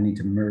fields, and I need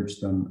to merge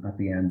them at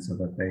the end so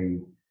that they,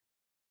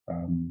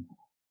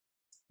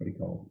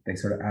 they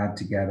sort of add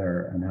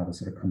together and have a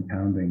sort of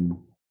compounding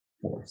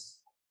force.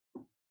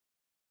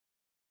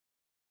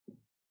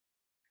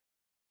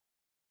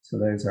 So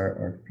there's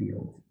our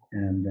field.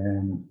 And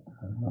then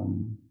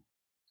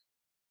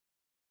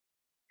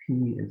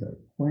P is our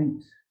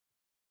point,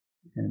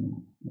 and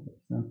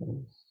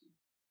examples.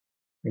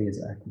 A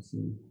is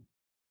accuracy.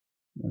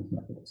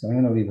 So I'm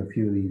going to leave a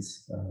few of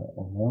these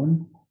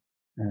alone,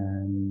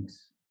 and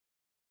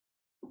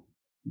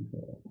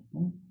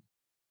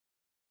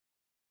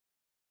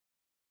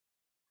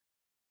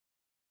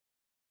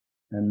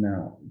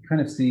now you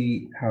kind of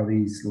see how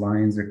these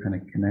lines are kind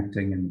of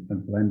connecting and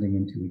blending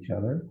into each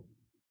other.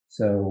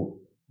 So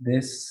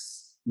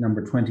this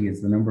number 20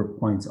 is the number of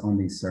points on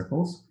these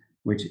circles,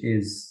 which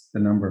is the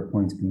number of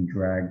points being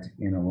dragged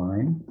in a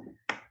line.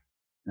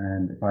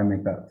 And if I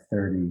make that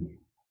 30,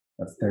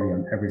 that's 30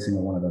 on every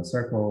single one of those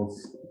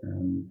circles,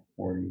 and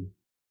 40.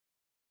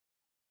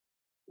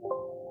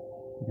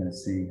 You're going to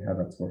see how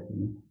that's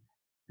working.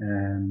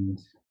 And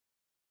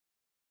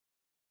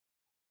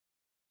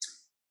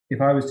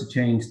if I was to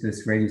change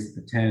this radius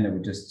to 10, it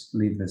would just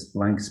leave this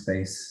blank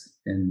space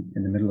in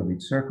the middle of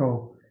each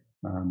circle,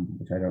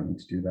 which I don't need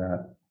to do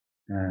that.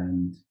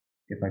 And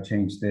if I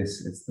change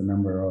this, it's the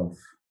number of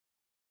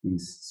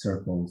these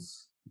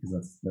circles, because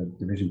that's the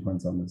division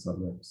points on this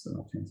ellipse, and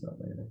I'll change that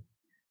later.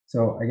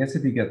 So I guess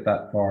if you get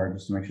that far,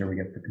 just to make sure we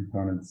get the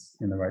components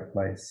in the right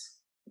place,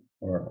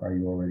 or are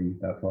you already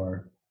that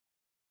far?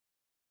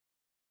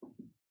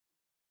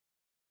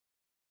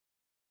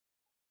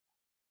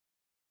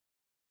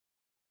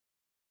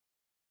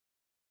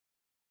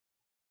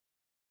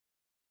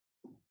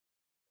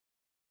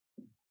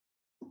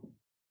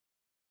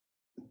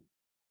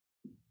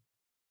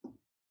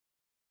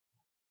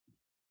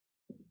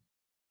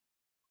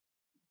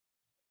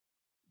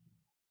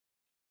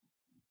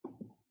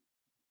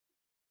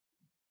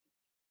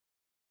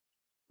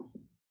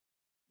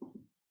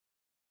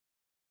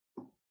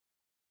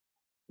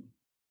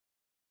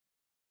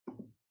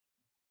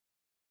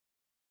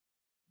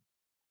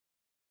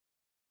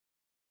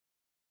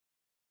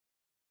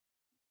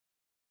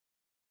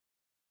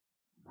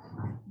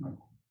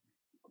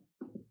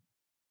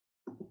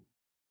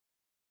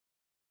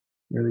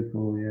 Really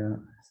cool, yeah.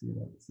 I see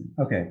about the same.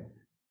 Okay,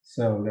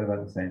 so they're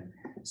about the same.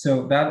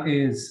 So that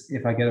is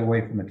if I get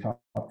away from the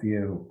top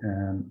view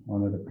and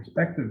onto the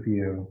perspective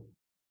view.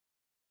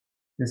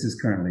 This is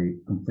currently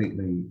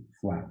completely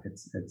flat.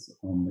 It's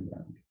on the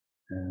ground.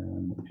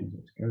 And we'll change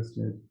it to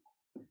ghosted.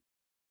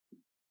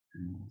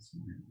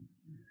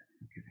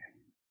 Okay.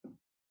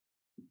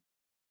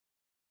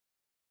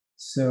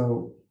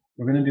 So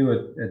we're going to do a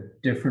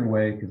different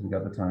way, because we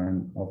got the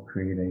time, of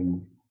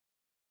creating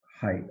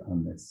height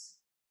on this.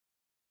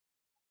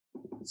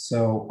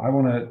 So I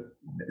want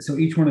to. So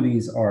each one of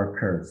these are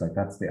curves. Like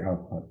that's the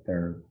output.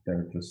 They're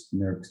just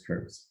NURBS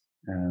curves,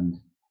 and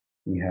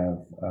we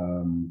have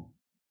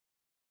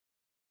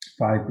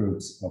 5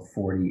 groups of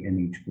 40 in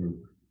each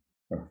group,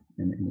 or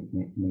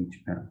in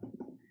each panel.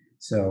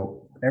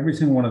 So every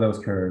single one of those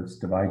curves,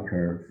 divide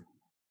curve,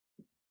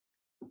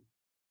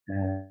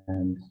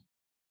 and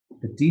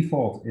the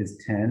default is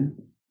 10,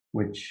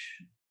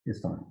 which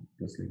is fine.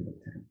 Just leave it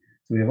at 10.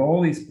 So we have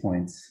all these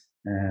points,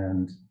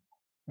 and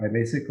I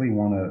basically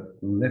want to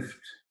lift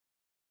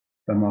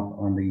them up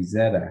on the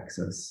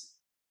z-axis,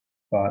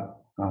 but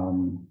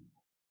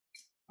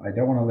I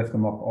don't want to lift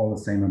them up all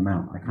the same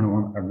amount. I kind of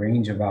want a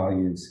range of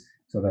values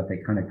so that they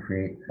kind of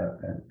create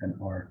an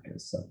arc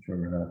as such,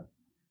 or a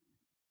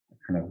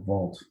kind of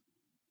vault.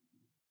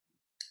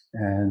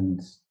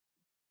 And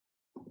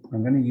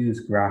I'm going to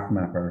use Graph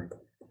Mapper,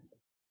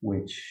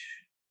 which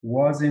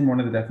was in one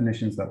of the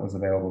definitions that was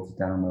available to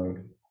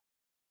download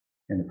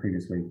in the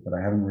previous week, but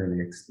I haven't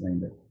really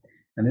explained it.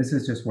 And this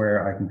is just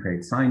where I can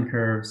create sine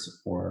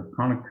curves or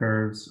conic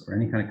curves or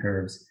any kind of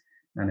curves,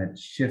 and it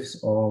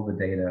shifts all the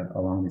data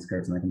along these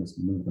curves, and I can just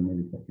move them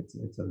really quick.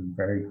 It's a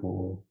very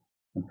cool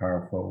and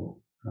powerful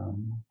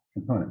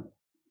component.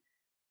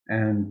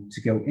 And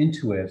to go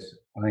into it,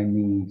 I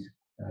need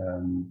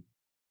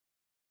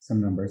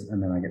some numbers,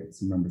 and then I get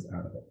some numbers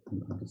out of it.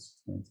 And I'll just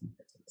explain some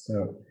things.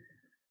 So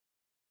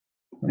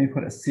let me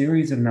put a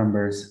series of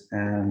numbers,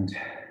 and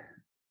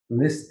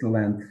list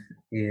length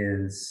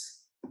is,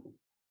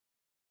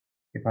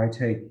 if I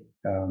take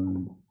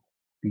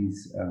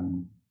these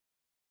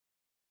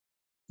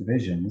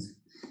divisions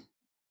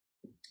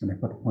and I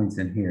put the points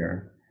in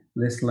here,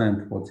 list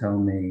length will tell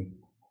me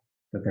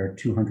that there are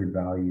 200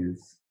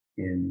 values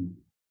in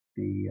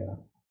the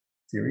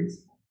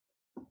series,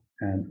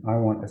 and I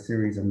want a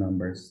series of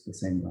numbers the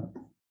same length.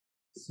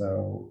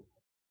 So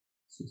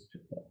let's just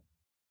check that.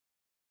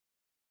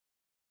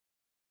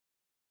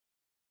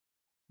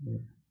 Yeah.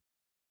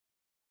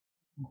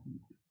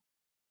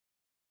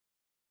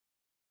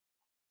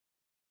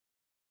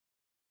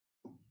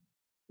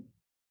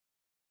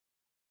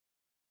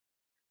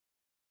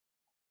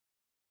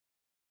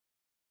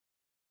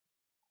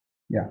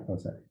 Yeah, oh,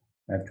 sorry.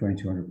 I have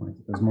 2,200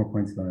 points. There's more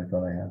points than I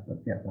thought I had, but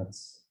yeah,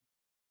 that's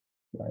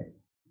right.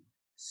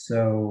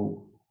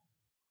 So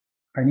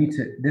I need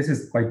to, this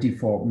is by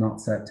default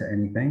not set to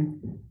anything,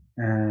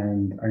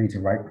 and I need to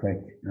right click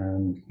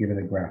and give it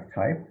a graph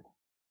type,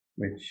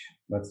 which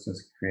let's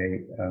just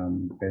create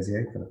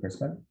Bezier for the first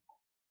step.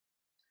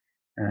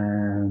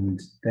 And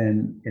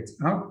then its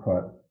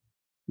output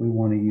we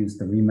want to use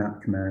the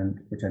remap command,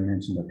 which I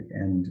mentioned at the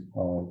end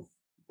of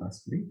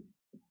last week.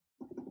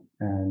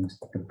 And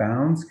the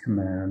bounds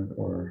command,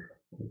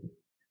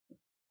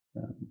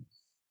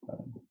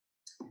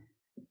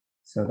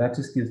 so that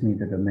just gives me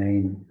the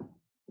domain,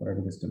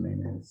 whatever this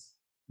domain is,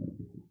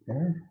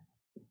 there.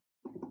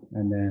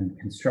 And then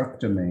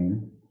construct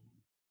domain,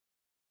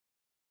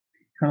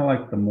 kind of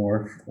like the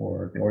morph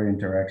or the orient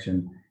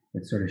direction,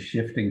 it's sort of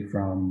shifting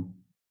from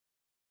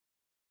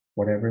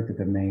whatever the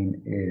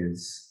domain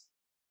is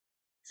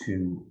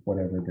to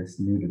whatever this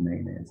new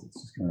domain is.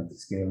 It's just kind of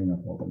scaling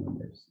up all the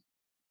numbers.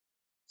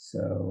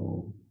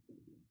 So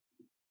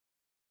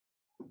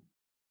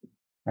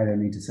I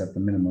don't need to set the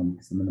minimum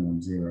because the minimum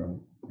is 0.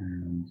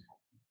 And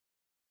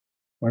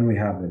when we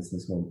have this,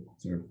 this will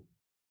sort of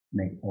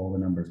make all the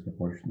numbers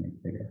proportionally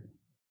bigger.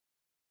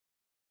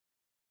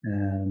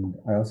 And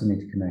I also need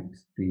to connect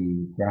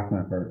the graph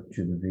mapper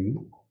to the V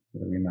for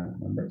the remap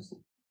numbers.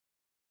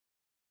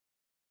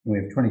 We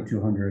have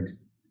 2200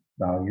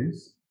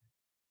 values.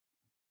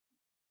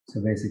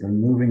 So basically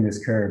moving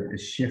this curve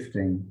is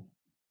shifting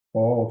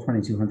all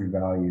 2200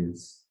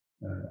 values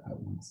at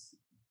once.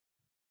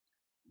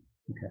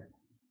 Okay.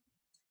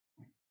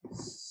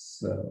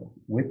 So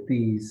with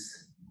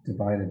these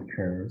divided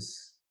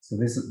curves, so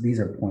these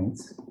are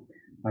points.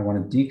 I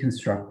want to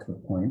deconstruct the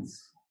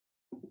points.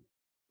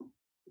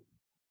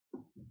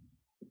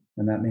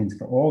 And that means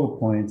for all the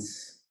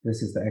points,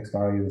 this is the X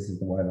value, this is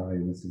the Y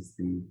value, this is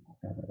the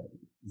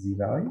Z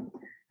value.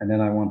 And then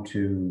I want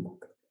to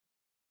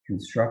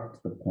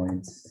construct the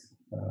points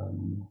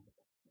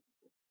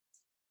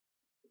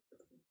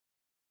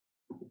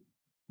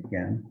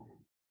again.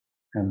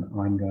 And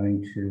I'm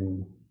going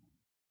to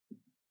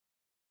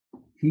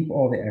keep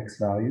all the X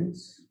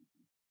values,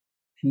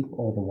 keep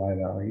all the Y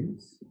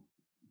values,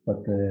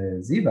 but the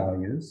Z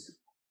values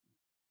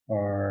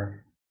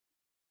are,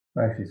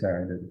 actually,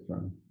 sorry, I did this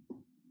wrong.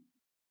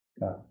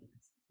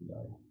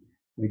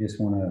 We just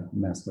want to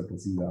mess with the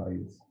Z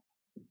values,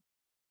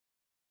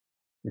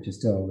 which is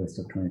still a list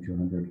of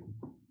 2200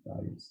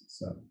 values.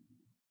 So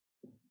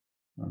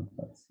now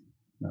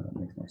that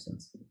makes more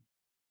sense.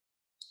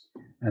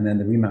 And then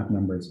the remap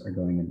numbers are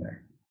going in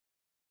there.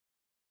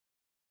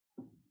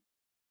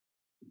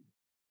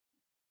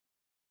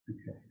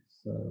 Okay,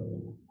 so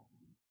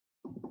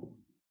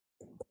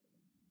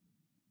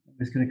I'm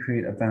just going to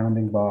create a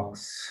bounding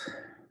box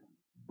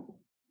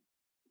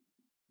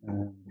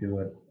and do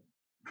it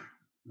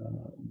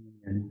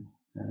and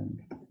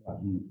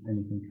flatten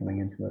anything coming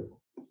into it.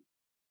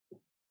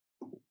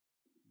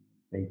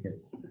 Bake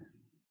it.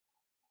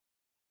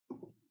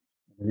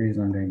 The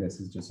reason I'm doing this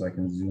is just so I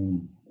can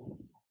zoom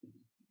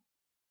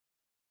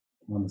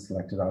on the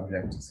selected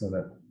object so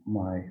that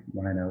my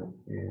rhino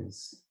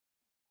is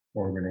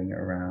orbiting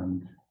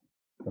around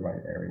the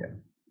right area.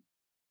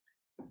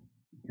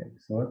 Okay,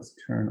 so let's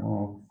turn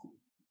off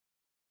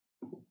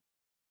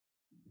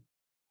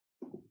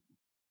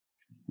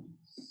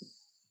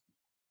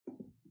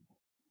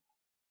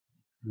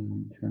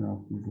and turn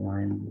off these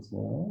lines as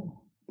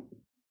well.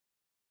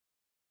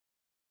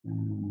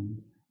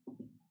 And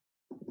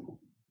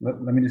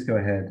let me just go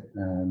ahead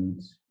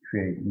and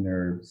create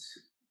nerves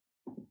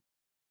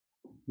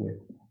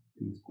with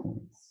these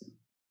points.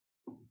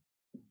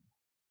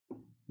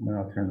 And then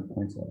I'll turn the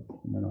points off,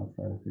 and then I'll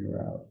try to figure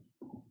out.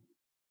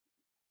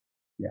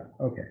 Yeah,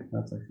 okay,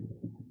 that's actually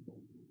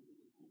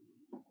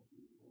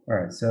all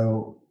right.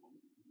 So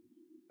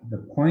the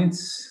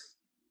points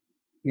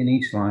in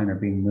each line are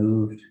being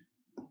moved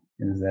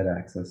in the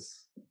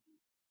z-axis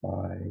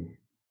by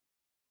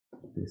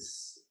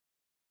this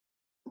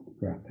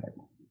graph type.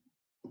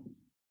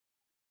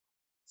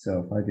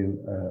 So if I do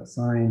a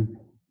sign,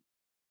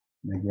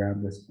 and I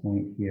grab this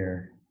point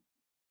here,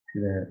 see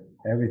there,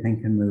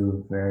 everything can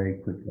move very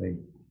quickly.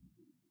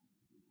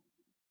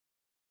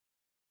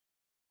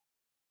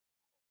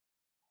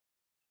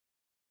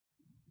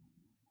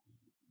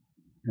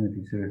 And if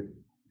you sort of,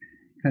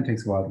 it kind of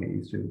takes a while to get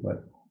used to,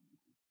 but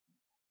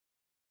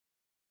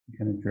you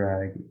kind of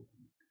drag.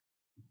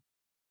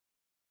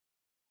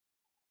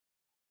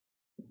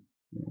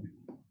 Yeah.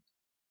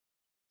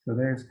 So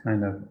there's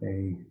kind of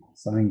a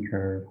sine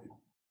curve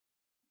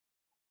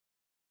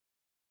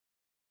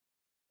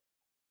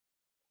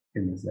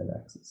in the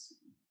z-axis.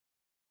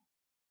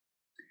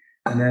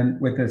 And then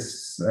with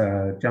this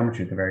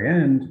geometry at the very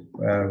end,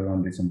 we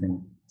want to do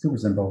something super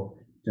simple.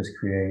 Just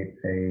create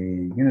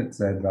a unit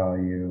z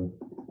value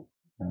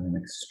and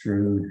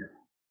extrude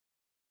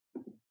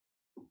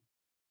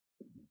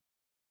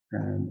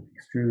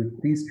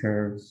these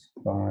curves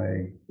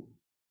by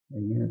a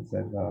unit z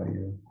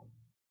value.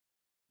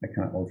 I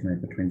kind of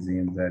alternate between z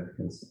and z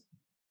because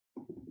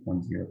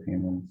one's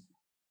European, one's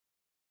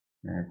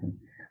American.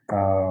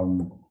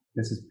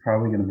 This is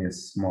probably going to be a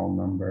small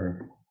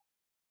number.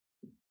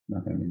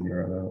 Not going to be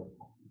 0 though.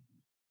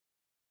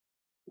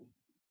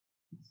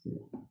 Let's see.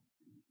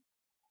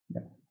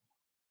 Yeah.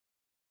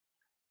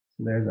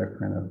 So there's our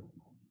kind of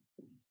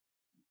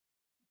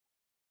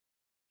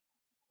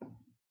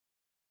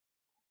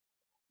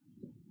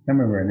can't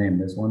remember her name.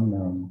 There's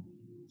one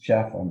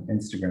chef on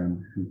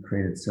Instagram who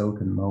created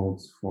silicone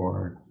molds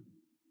for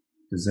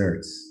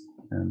desserts,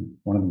 and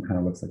one of them kind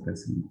of looks like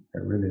this, and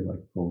they're really like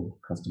cool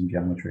custom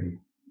geometry.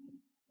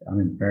 I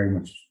mean, very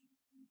much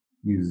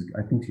uses,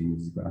 I think she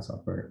uses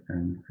Grasshopper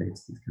and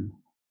creates these kind of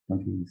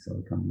funky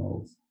silicone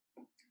molds.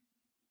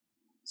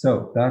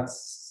 So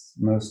that's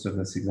most of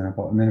this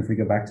example. And then if we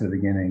go back to the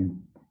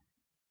beginning,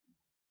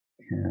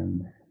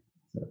 and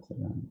go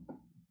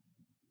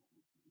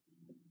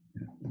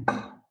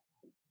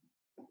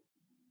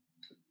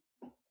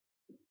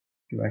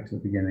back to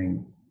the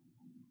beginning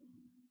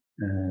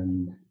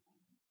and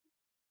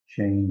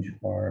change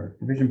our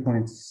division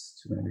points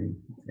to maybe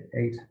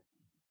 8.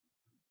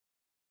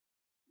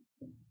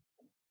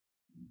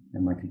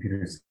 And my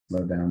computer is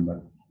slowed down,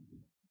 but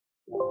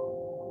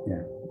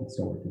yeah, it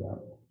still worked it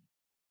out.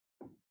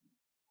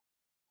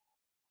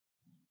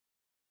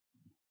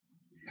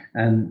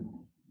 And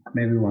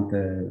maybe we want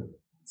the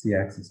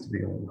z-axis to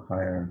be a little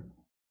higher.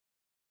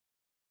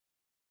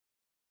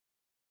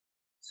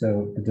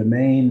 So the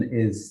domain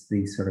is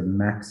the sort of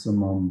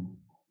maximum.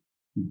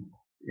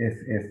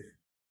 If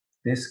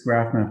this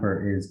graph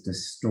mapper is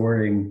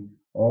distorting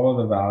all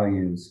the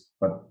values,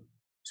 but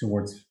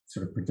towards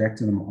sort of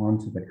projecting them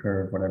onto the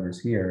curve, whatever's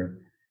here,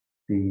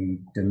 the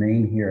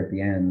domain here at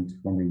the end,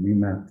 when we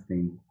remap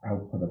the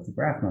output of the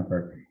graph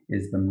mapper,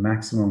 is the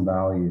maximum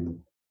value.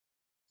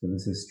 So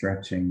this is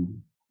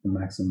stretching the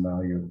maximum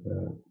value of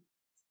the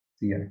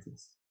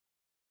z-axis.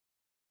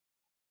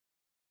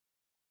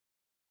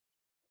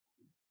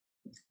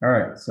 All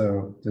right,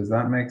 so does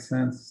that make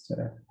sense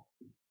to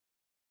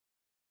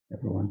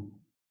everyone?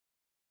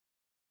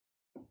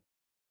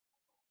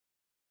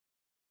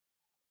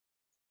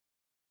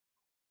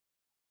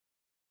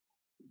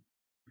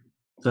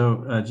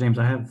 So James,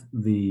 I have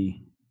the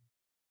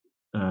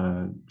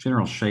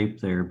general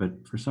shape there,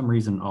 but for some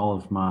reason, all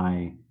of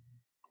my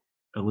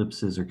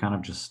ellipses are kind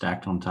of just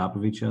stacked on top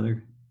of each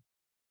other.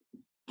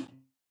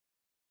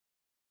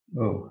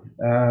 Oh,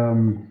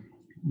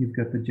 you've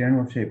got the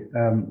general shape.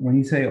 When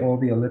you say all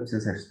the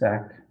ellipses are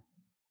stacked,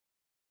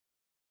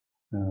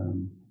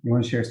 you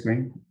want to share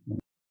screen?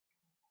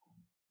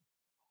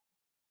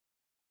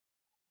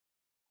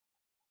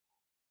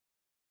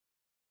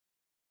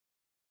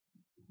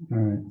 All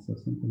right, so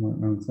something went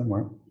wrong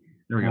somewhere.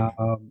 There we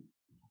go.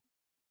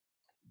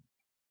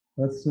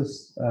 Let's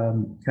just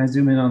kind of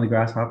zoom in on the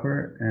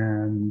Grasshopper,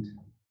 and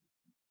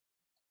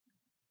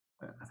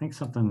I think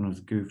something was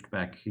goofed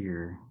back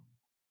here.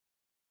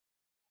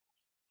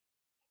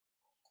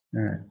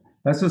 all right.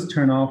 Let's just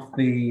turn off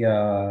the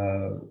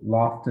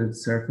lofted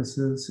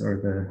surfaces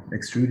or the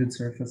extruded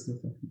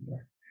surfaces.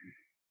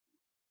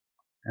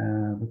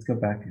 Let's go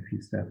back a few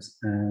steps,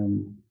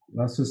 and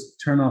let's just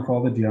turn off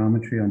all the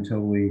geometry until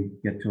we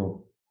get to a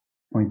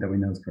point that we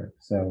know is correct.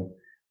 So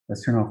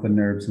let's turn off the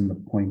NURBS and the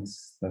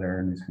points that are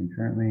in the screen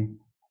currently.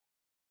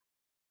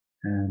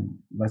 And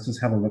let's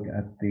just have a look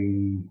at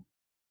the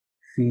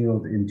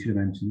field in 2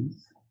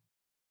 dimensions.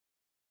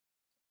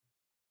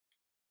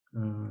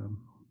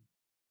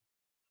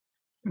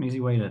 An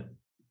easy way to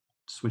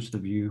switch the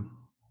view.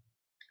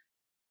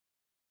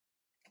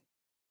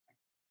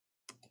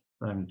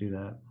 I'm going to do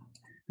that.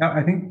 Now,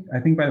 I think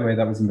by the way,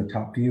 that was in the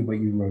top view, but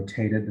you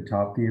rotated the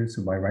top view.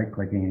 So by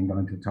right-clicking and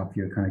going to the top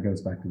view, it kind of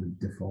goes back to the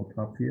default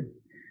top view.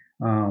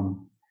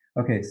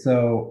 Okay,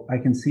 so I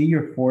can see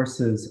your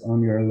forces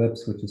on your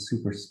ellipse, which is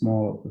super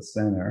small at the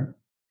center.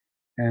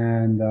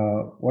 And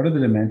what are the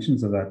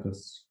dimensions of that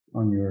just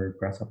on your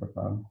Grasshopper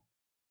file?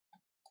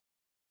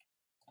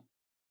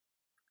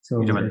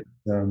 So it's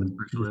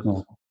pretty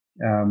small.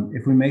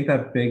 If we make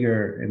that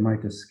bigger, it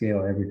might just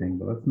scale everything,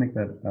 but let's make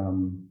that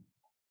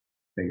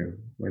bigger,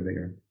 way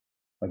bigger,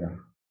 like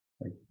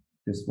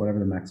just whatever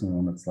the maximum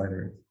on that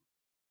slider is.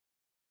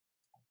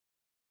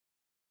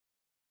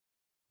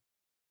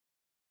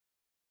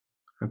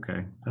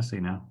 Okay, I see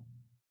now.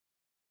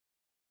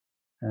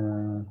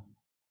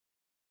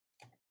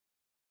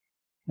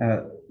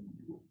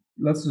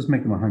 Let's just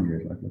make them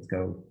 100. Like, let's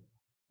go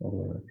all the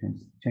way.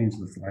 Change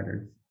the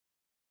sliders.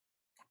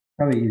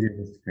 Probably easier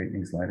just to create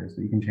new sliders,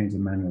 but you can change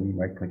them manually,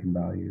 right-clicking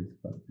values.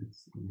 But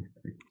it's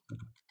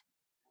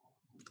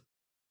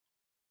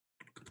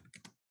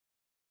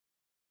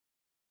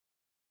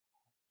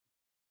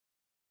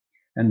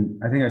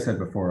and I think I said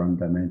before on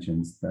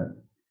dimensions that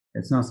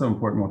it's not so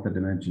important what the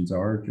dimensions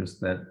are, just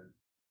that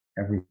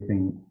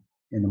everything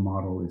in the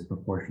model is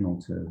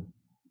proportional to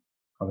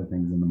other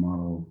things in the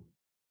model.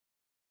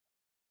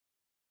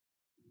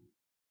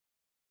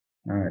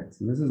 All right,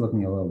 so this is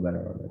looking a little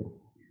better already.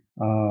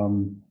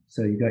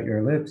 So you got your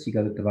ellipse, you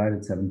got it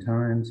divided 7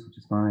 times, which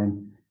is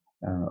fine.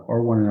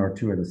 Or 1 or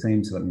 2 are the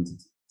same, so that means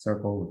it's a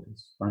circle, which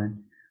is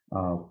fine.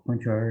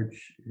 Point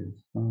charge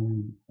is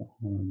fine.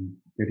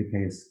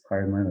 30K is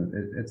higher than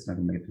that. It's not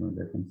going to make too much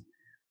difference.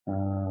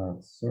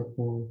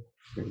 Circle,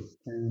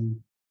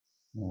 10,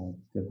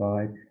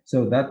 divide.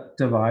 So that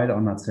divide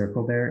on that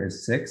circle there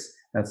is 6.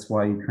 That's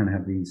why you kind of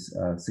have these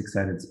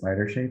 6-sided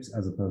spider shapes,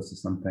 as opposed to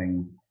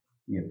something,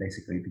 you know,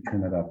 basically if you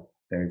turn that up,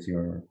 there's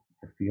your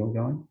field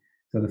going.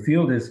 So the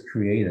field is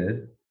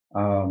created.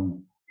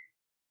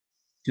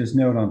 just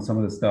note on some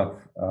of the stuff,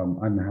 I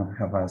don't know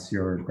how fast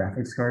your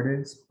graphics card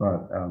is,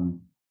 but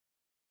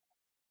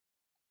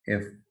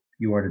if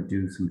you are to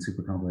do some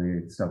super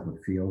complicated stuff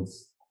with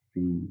fields,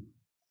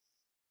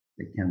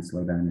 it can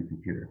slow down your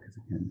computer because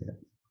it can get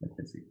quite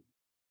busy.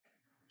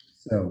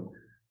 So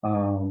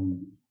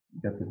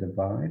got the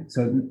divide.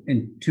 So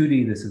in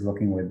 2D, this is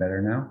looking way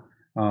better now.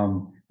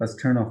 Let's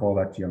turn off all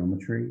that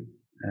geometry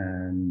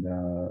and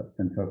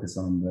then focus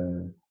on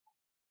the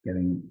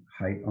getting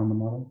height on the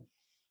model.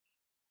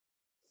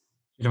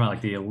 You're talking about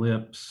like the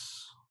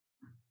ellipse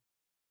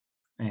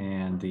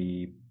and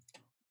the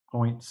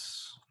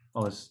points,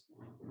 all this.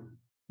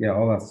 Yeah,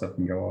 all that stuff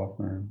can go off,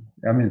 man.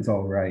 I mean, it's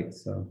all right,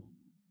 so.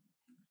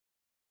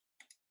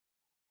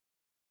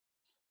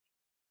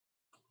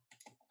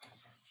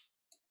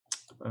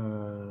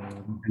 And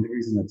the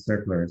reason it's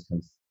circular is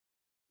because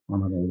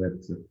on an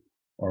ellipse, if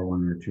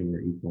R1 or 2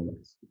 are equal,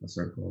 it's a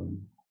circle,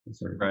 and the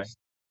circle Right.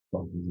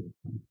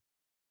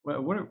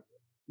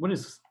 What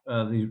is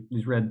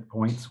these red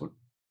points?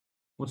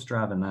 What's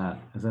driving that?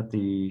 Is that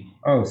the?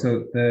 Oh,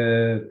 so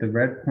the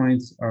red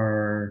points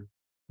are,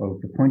 well,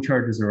 the point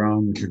charges are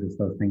on, which are just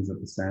those things at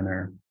the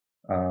center.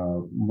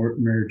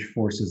 Merge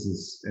forces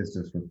is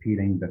just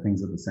repeating the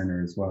things at the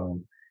center as well.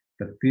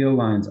 The field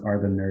lines are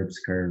the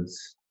NURBS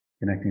curves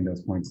connecting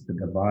those points. The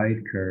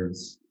divide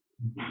curves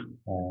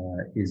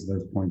is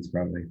those points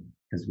probably,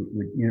 because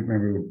you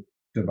remember we're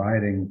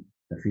dividing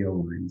the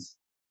field lines.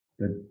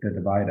 The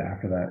divide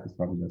after that is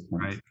probably those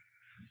points. Right.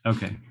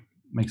 Okay,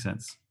 makes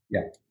sense.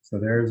 Yeah, so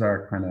there's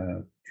our kind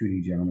of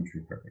 2D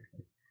geometry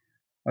perfectly.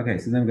 Okay,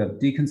 so then we've got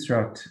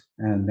deconstruct,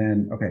 and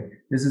then, okay,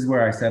 this is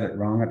where I said it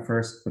wrong at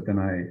first, but then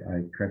I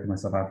corrected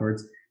myself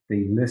afterwards.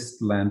 The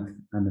list length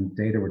and the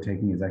data we're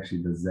taking is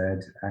actually the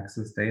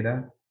z-axis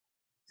data.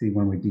 See,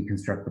 when we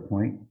deconstruct the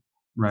point,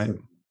 right? So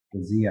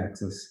the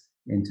z-axis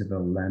into the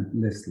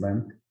list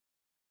length.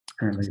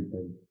 Currently,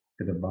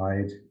 the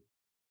divide.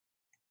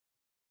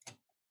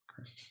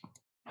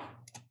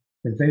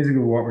 Because basically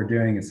what we're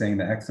doing is saying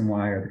the x and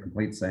y are the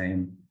complete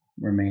same,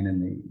 remain in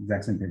the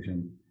exact same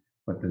position,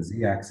 but the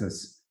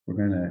z-axis, we're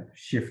going to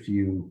shift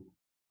you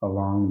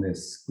along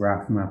this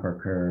graph mapper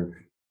curve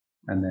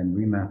and then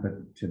remap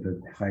it to the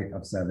height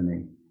of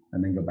 70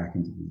 and then go back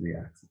into the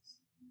z-axis.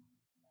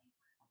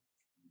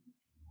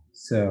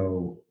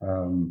 So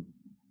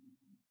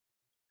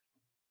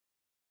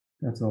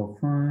that's all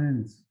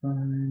fine, it's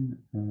fine.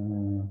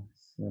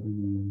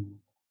 70.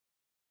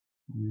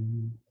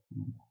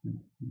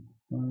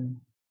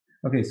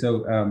 Okay,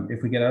 so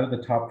if we get out of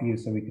the top view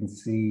so we can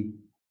see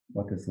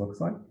what this looks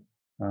like.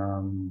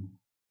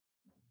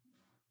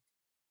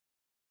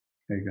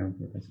 There you go.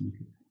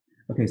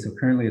 Okay, so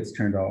currently it's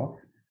turned off.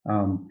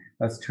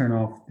 Let's turn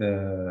off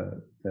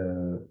the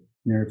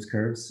NURBS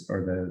curves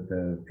or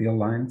the field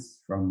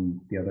lines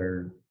from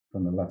the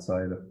left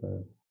side of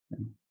the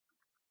thing.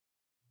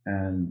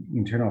 And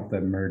you can turn off the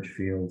merge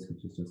fields,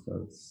 which is just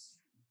those.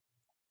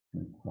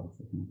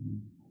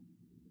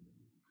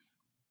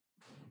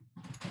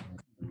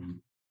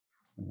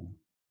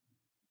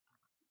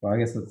 Well, I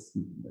guess it's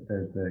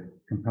the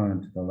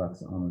component to the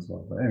left's on as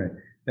well. But anyway,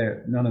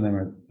 none of them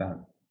are that,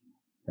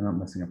 they're not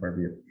messing up our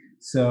view.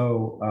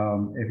 So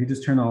if you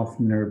just turn off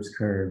NURBS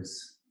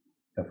curves,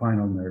 the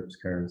final NURBS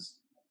curves,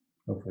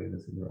 hopefully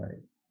this is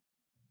right.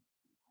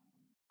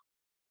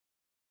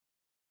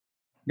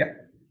 Yeah,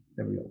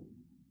 there we go.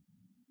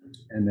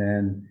 And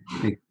then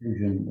the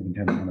extrusion, we can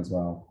turn it on as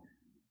well.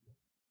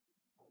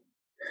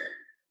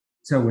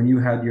 So when you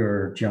had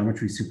your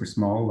geometry super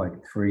small, like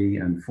 3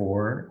 and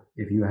 4,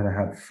 if you had to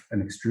have an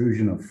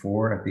extrusion of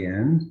 4 at the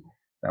end,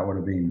 that would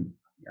have been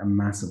a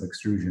massive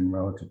extrusion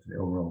relative to the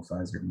overall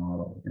size of your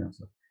model. You know,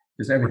 so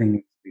just everything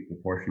needs to be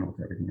proportional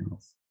to everything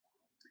else.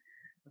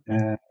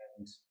 And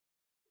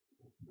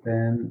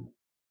then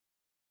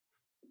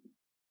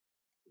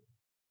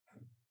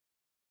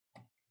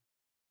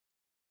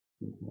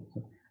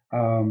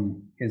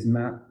is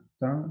Matt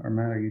done, or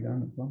Matt, are you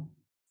done as well?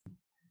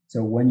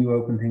 So when you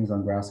open things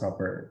on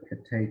Grasshopper,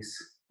 it takes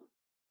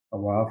a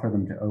while for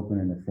them to open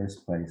in the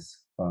first place,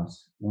 but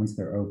once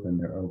they're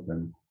open,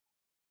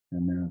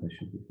 and now they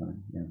should be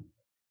fine. Yeah.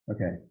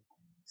 Okay.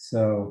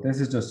 So this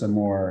is just a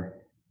more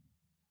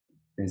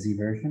busy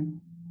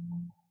version.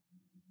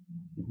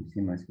 You can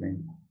see my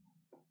screen.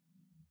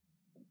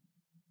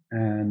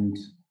 And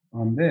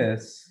on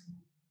this,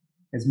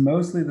 it's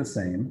mostly the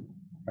same,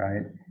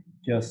 right?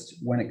 Just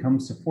when it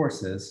comes to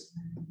forces,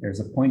 there's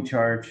a point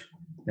charge,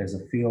 there's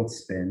a field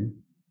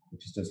spin,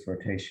 which is just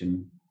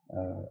rotation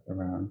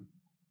around,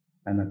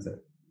 and that's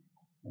it.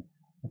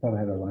 I thought I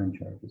had a line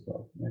charge as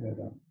well. Maybe I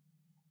don't.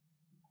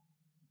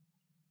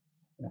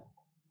 Yeah.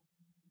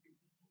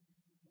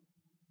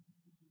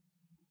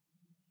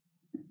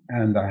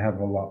 And I have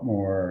a lot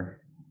more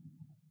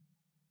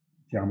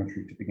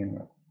geometry to begin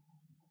with.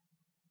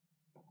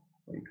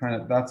 But you kind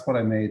of, that's what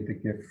I made the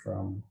GIF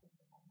from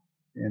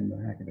in the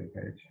Hackaday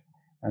page.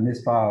 And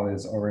this file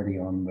is already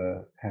on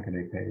the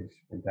Hackaday page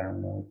for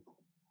download.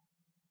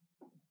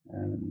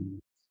 And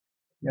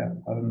yeah,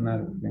 other than that,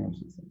 it's pretty much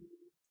the same.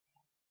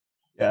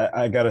 Yeah,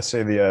 I gotta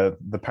say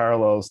the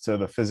parallels to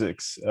the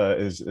physics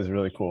is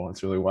really cool.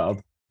 It's really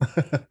wild.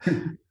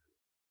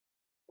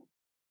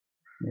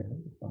 Yeah,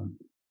 it's fun.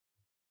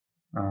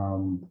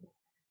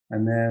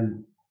 And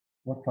then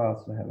what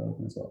files do I have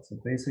open as well? So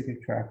basic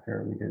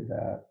attractor, we did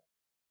that.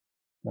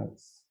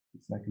 That's the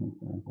second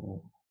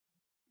example.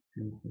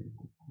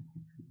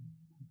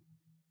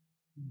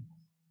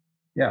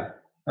 Yeah,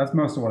 that's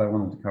most of what I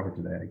wanted to cover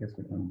today. I guess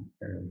we're done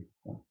early.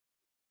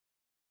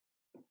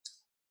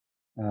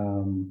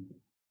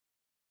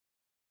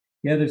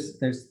 Yeah, there's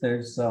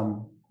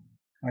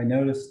I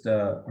noticed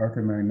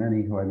Arthur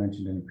Marimeni, who I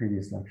mentioned in a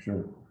previous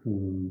lecture,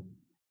 who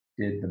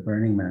did the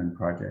Burning Man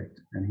project,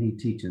 and he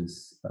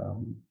teaches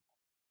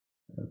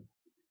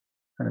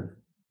kind of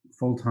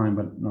full-time,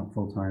 but not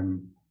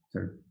full-time,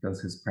 sort of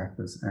does his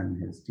practice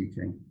and his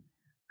teaching.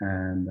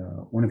 And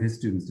one of his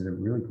students did a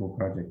really cool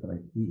project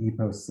that he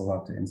posts a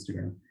lot to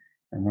Instagram.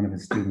 And one of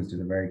his students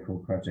did a very cool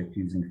project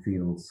using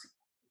fields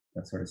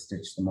that sort of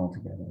stitched them all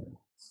together.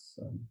 It's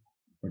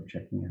worth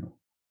checking out.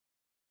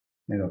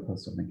 Maybe I'll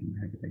post a link in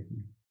Hackaday.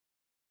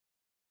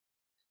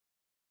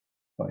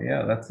 But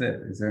yeah, that's it.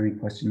 Is there any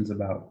questions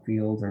about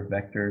fields or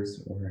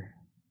vectors or?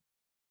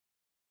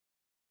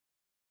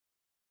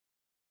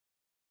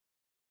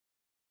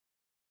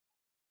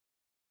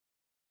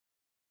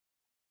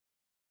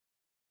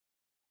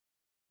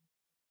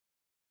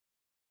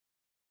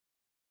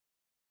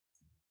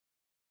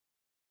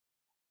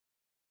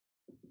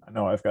 I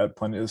know I've got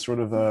plenty to sort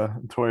of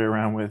toy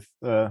around with.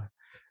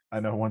 I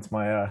know once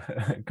my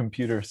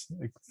computer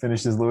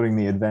finishes loading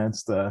the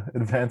advanced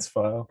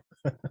file.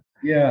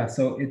 Yeah,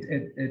 so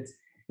it's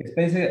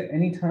basically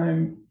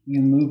anytime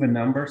you move a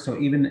number, so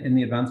even in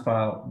the advanced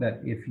file,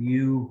 that if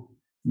you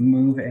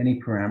move any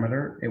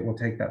parameter, it will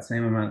take that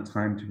same amount of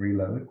time to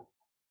reload.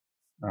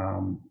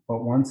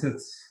 But once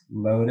it's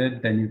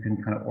loaded, then you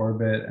can kind of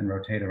orbit and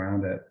rotate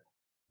around it.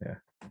 Yeah.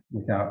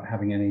 Without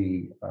having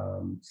any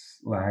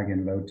lag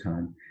in load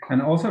time.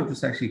 And also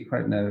just actually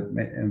quite an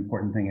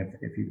important thing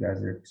if you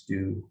guys are to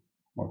do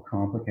more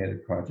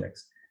complicated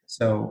projects.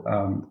 So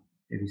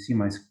if you see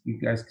you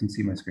guys can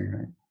see my screen,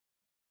 right?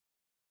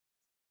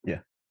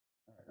 Yeah.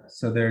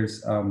 So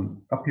there's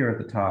up here at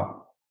the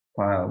top,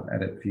 file,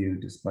 edit, view,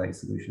 display,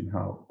 solution,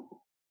 help.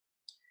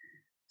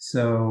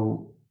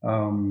 So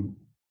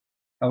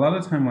a lot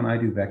of the time when I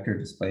do vector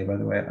display, by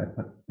the way, I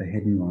put the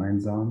hidden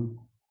lines on,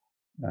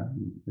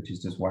 which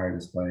is just wire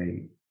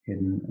display,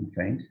 hidden and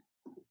faint.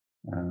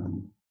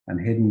 And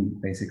hidden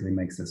basically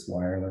makes this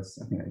wireless.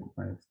 I think I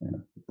explained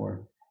that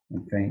before.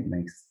 And faint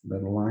makes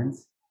little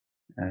lines.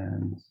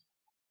 And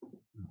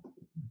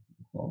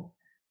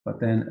but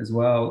then as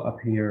well up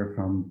here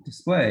from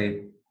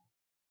display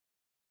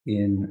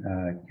in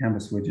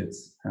Canvas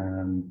widgets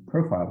and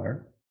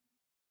profiler.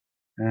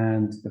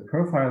 And the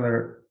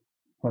profiler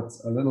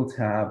puts a little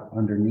tab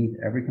underneath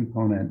every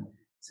component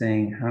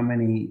saying how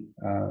many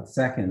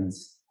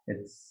seconds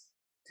it's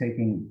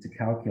taking to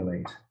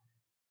calculate.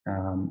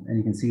 And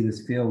you can see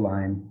this field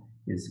line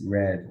is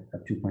red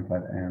at 2.5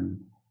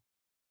 M.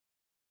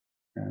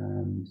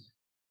 And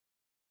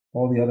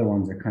all the other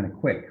ones are kind of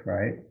quick,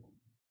 right?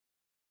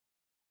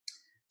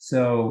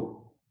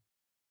 So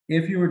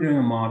if you were doing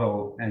a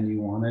model and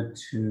you wanted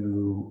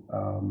to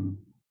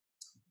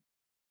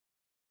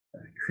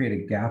create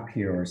a gap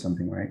here or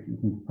something, right? You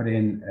can put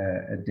in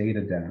a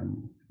data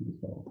dam.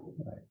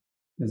 Right?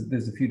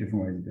 There's a few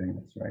different ways of doing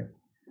this, right?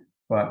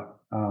 But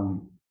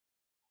oh,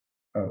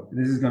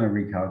 this is going to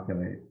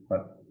recalculate.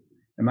 But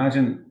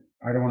imagine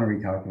I don't want to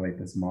recalculate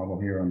this model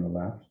here on the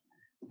left.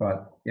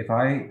 But if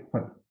I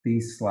put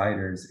these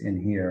sliders in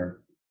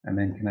here and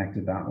then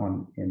connected that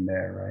one in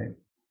there, right?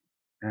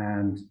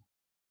 And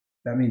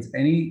that means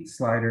any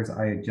sliders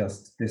I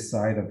adjust this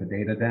side of the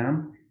data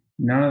dam,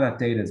 none of that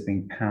data is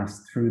being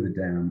passed through the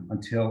dam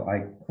until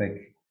I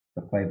click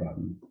the play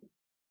button.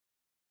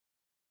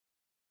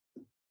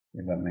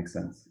 If that makes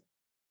sense.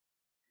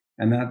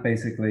 And that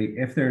basically,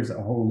 if there's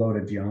a whole load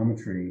of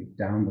geometry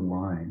down the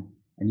line,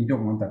 and you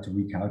don't want that to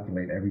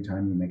recalculate every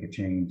time you make a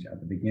change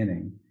at the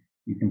beginning,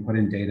 you can put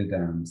in data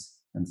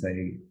dams and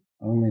say,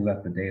 only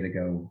let the data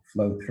go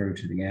flow through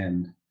to the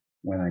end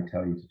when I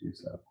tell you to do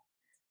so.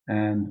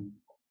 And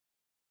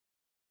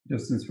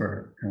just since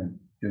we're kind of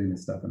doing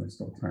this stuff and there's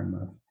still time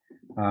left,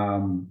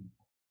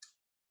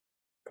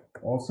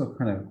 also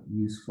kind of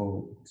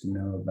useful to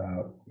know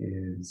about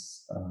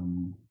is,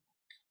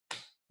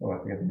 oh, I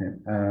forgot the name,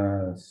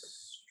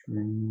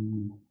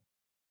 string.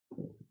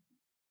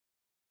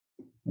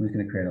 I'm just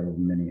going to create a little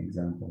mini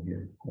example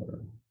here.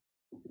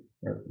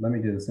 Or let me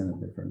do this in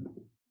a different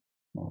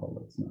model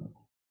that's not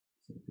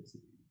so busy.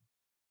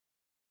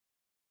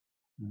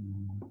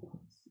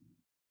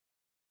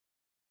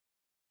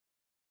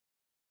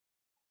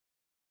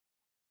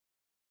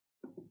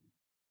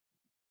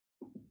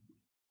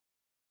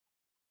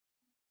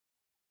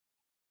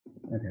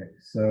 Okay,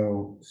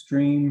 so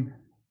stream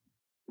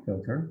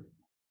filter.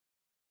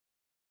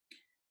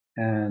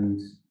 And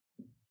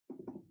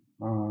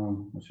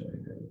what should I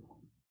do?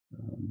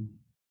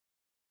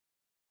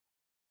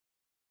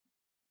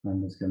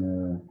 I'm just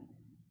gonna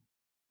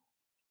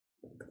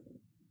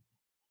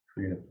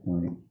create a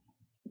point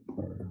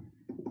or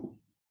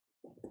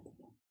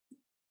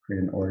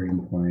create an origin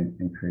point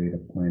and create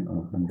a point on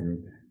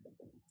 100,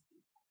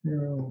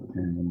 0,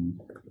 and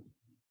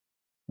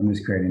I'm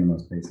just creating the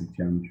most basic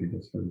geometry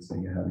just for the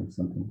sake of having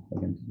something to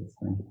plug into this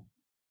thing.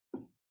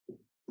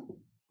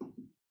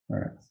 All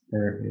right, so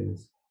there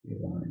is a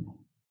line.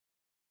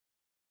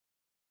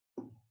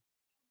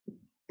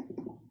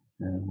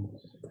 And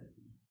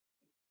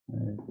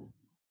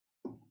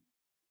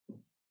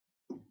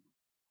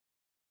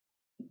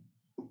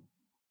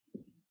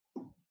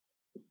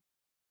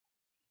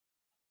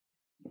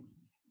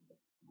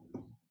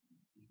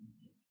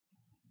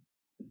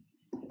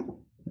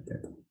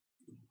okay.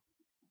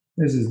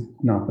 This is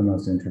not the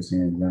most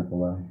interesting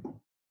example I've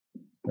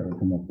ever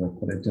come up with,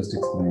 but it just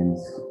explains.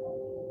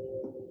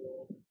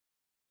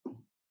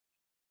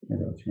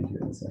 Maybe I'll change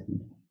it in a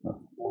second.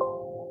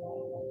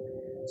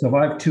 So if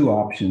I have two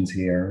options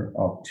here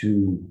of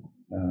two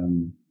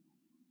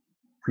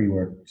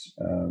pre-worked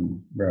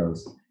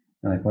rows,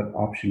 and I put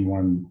option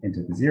 1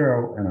 into the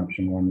 0 and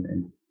option 1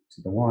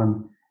 into the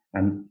 1,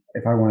 and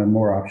if I wanted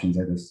more options,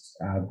 I just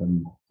add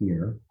them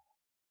here.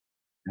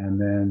 And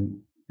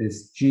then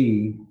this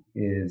G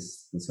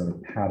is the sort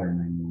of pattern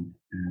I need.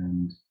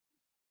 And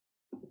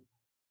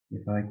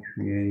if I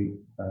create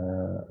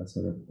a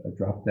sort of a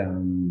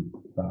drop-down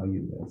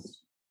value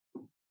list,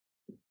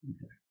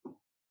 okay.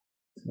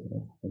 So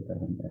let's put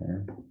that in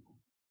there.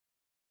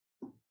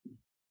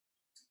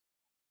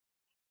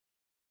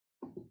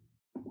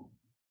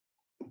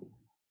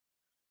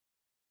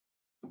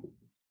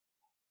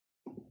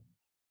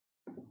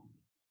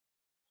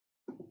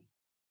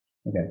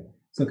 Okay,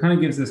 so it kind of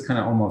gives this kind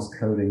of almost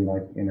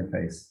coding-like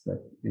interface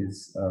that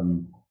is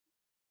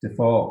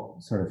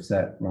default sort of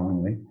set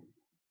wrongly.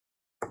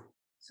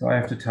 So I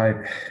have to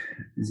type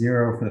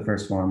 0 for the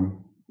first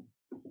one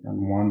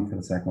and 1 for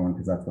the second one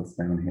because that's what's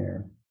down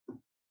here,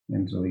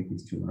 and delete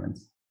these two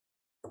lines.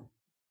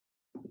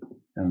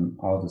 And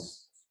I'll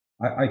just,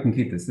 I can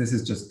keep this. This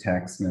is just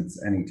text, and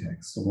it's any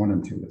text. So 1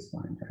 and 2 is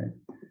fine, right?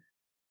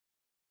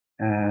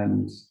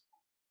 And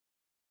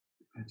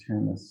I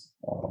turn this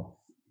off.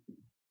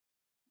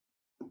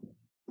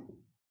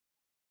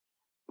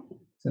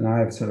 So now I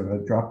have sort of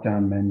a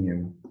drop-down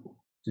menu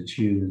to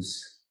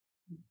choose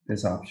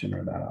this option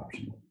or that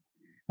option.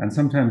 And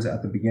sometimes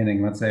at the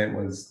beginning, let's say it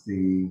was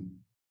the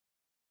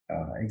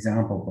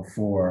example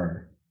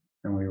before,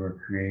 and we were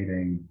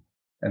creating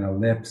an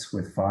ellipse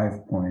with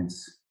 5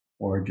 points,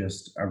 or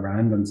just a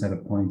random set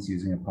of points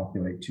using a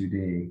populate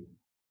 2D,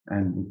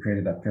 and we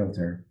created that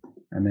filter,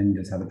 and then you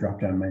just have a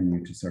drop-down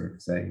menu to sort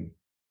of say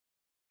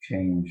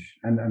change.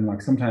 And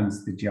like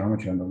sometimes the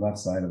geometry on the left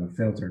side of a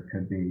filter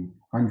could be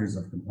hundreds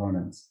of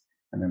components,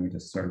 and then we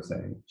just sort of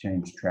say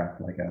change track,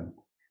 like a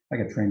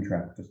train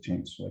track, just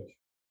change switch,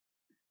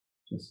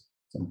 just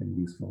something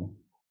useful.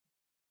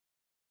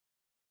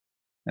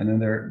 And then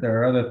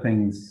there are other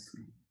things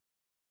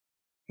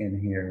in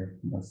here.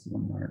 Most of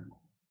them aren't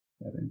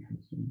that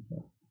interesting,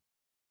 but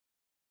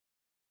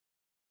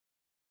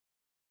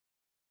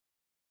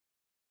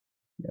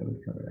yeah,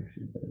 we covered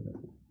actually a bit of it.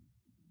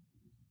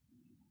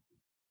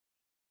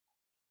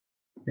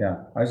 Yeah,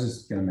 I was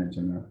just going to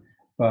mention that,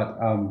 but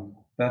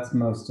that's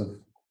most of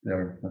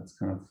that's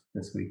kind of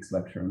this week's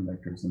lecture on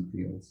vectors and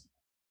fields.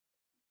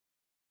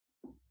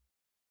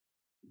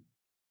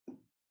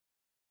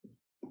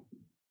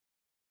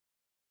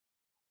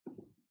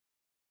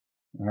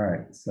 All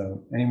right,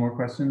 so any more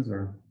questions,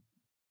 or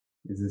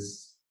is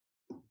this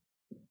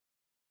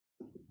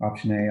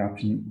option A,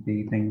 option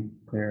B thing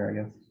clear, I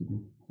guess?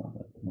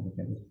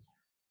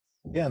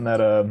 Yeah, and that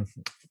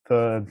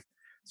the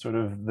sort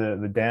of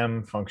the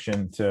dam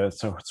function to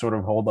sort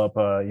of hold up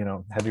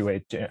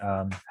heavyweight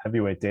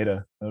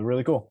data.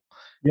 Really cool.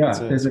 Yeah,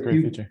 there's a great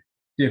few feature.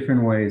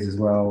 Different ways as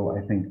well,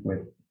 I think,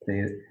 with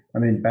data. I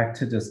mean, back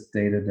to just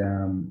data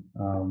dam,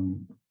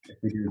 if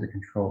we do the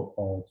Control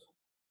Alt,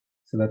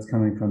 so that's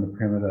coming from the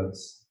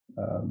primitives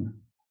and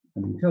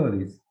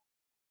utilities.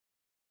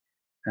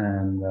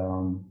 And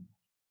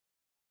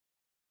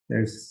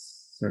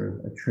there's sort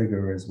of a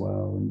trigger as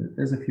well. And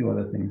there's a few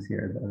other things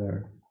here that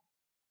are,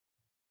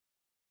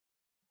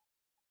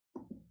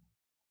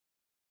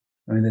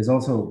 I mean, there's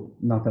also,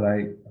 not that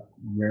I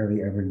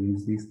rarely ever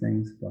use these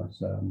things, but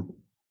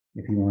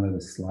if you wanted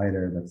a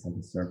slider that's like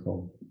a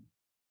circle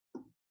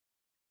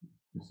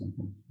or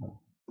something.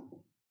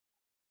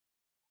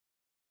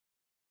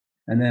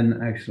 And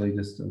then actually,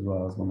 just as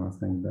well as one last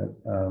thing, that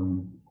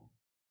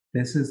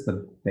this is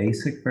the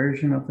basic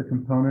version of the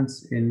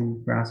components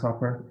in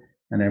Grasshopper,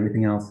 and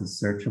everything else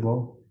is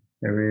searchable.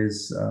 There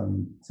is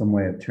some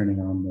way of turning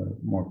on the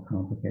more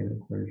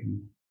complicated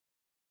version.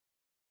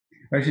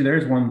 Actually,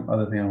 there's one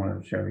other thing I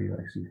wanted to show you,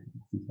 actually,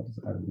 since I just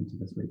added into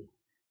this week.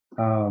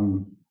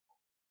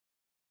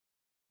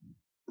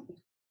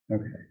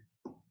 Okay.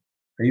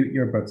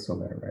 You're both still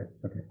there, right?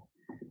 Okay.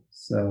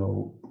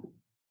 So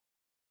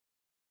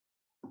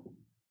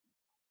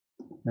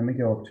let me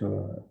go up to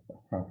a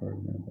proper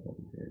example that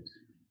we did.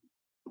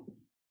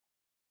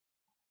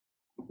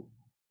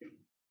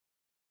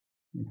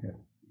 Okay.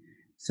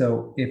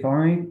 So if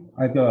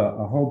I've got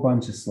a whole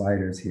bunch of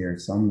sliders here,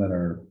 some that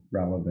are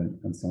relevant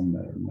and some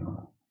that are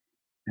not.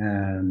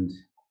 And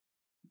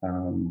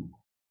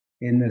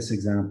in this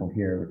example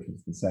here, which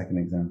is the second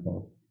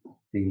example,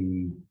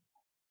 the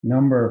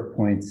number of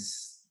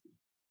points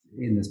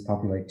in this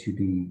populate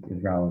 2D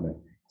is relevant.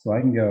 So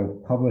I can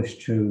go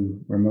publish to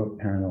remote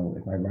panel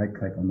if I right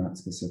click on that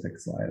specific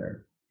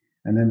slider.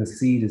 And then the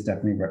seed is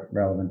definitely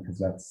relevant because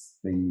that's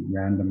the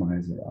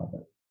randomizer of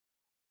it.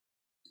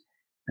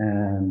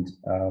 And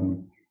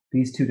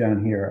these two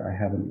down here I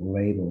haven't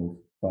labeled,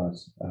 but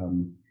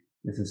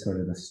this is sort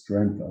of the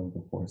strength of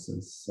the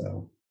forces.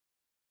 So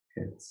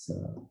it's,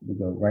 we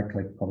go right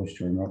click, publish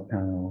to remote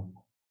panel,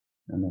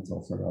 and that's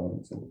also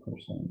relevant. So we'll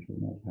push that into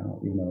remote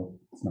panel, even though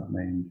it's not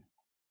named.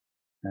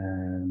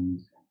 And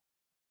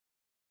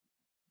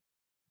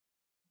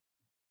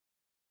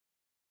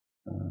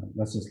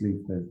let's just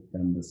leave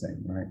them the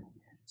same, right?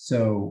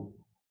 So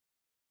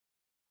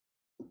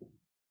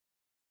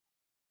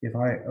if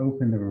I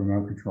open the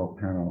remote control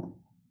panel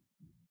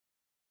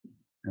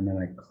and then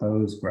I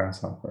close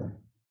Grasshopper,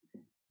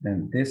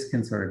 then this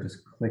can sort of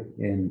just click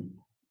in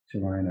to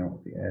Rhino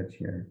at the edge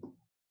here.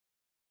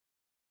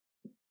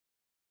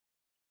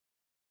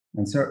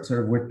 And sort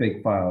of with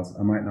big files,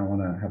 I might not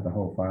want to have the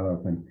whole file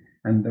open.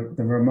 And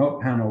the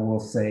remote panel will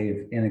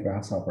save in a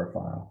Grasshopper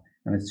file.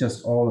 And it's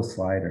just all the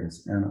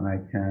sliders. And I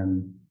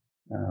can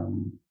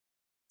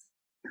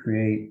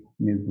create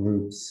new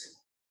groups.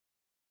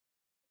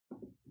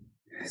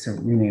 So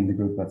rename the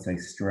group, let's say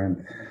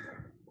strength.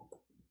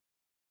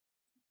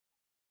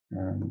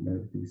 And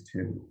move these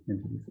two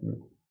into this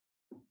group.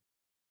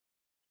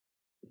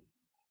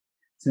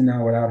 So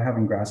now without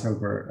having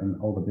Grasshopper and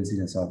all the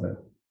busyness of it,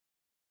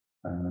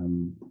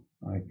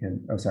 I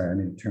can, oh, sorry, I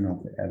need to turn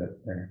off the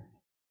edit there.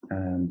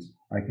 And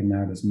I can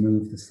now just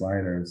move the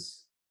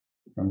sliders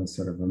from this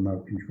sort of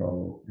remote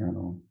control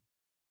panel.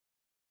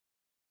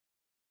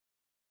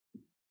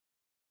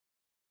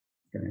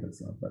 Getting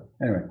this up, but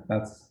anyway,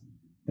 that's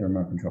the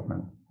remote control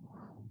panel.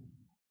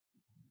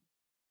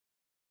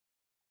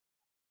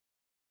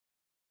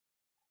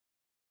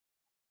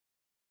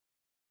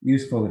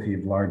 Useful if you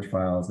have large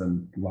files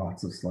and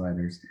lots of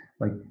sliders.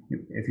 Like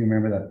if you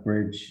remember that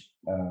bridge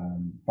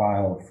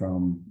file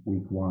from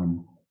week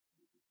 1,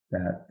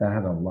 that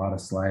had a lot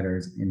of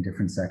sliders in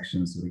different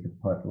sections. So we could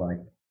put like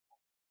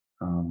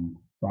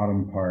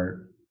bottom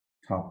part,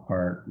 top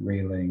part,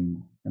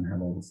 railing, and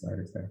have all the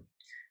sliders there.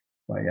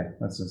 But yeah,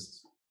 that's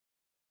just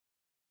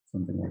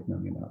something worth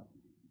knowing about.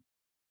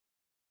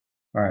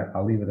 All right,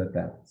 I'll leave it at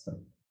that. So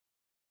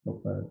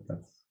hope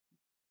that's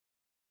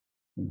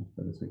enough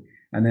for this week.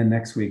 And then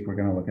next week, we're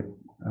going to look at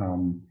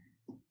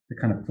the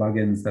kind of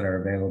plugins that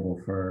are available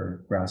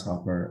for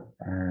Grasshopper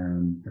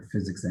and the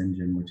physics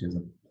engine, which is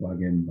a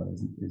plugin, but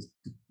is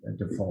a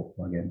default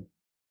plugin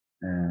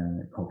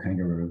called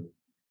Kangaroo,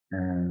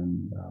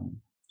 and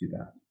do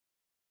that.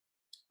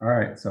 All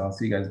right, so I'll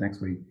see you guys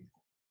next week.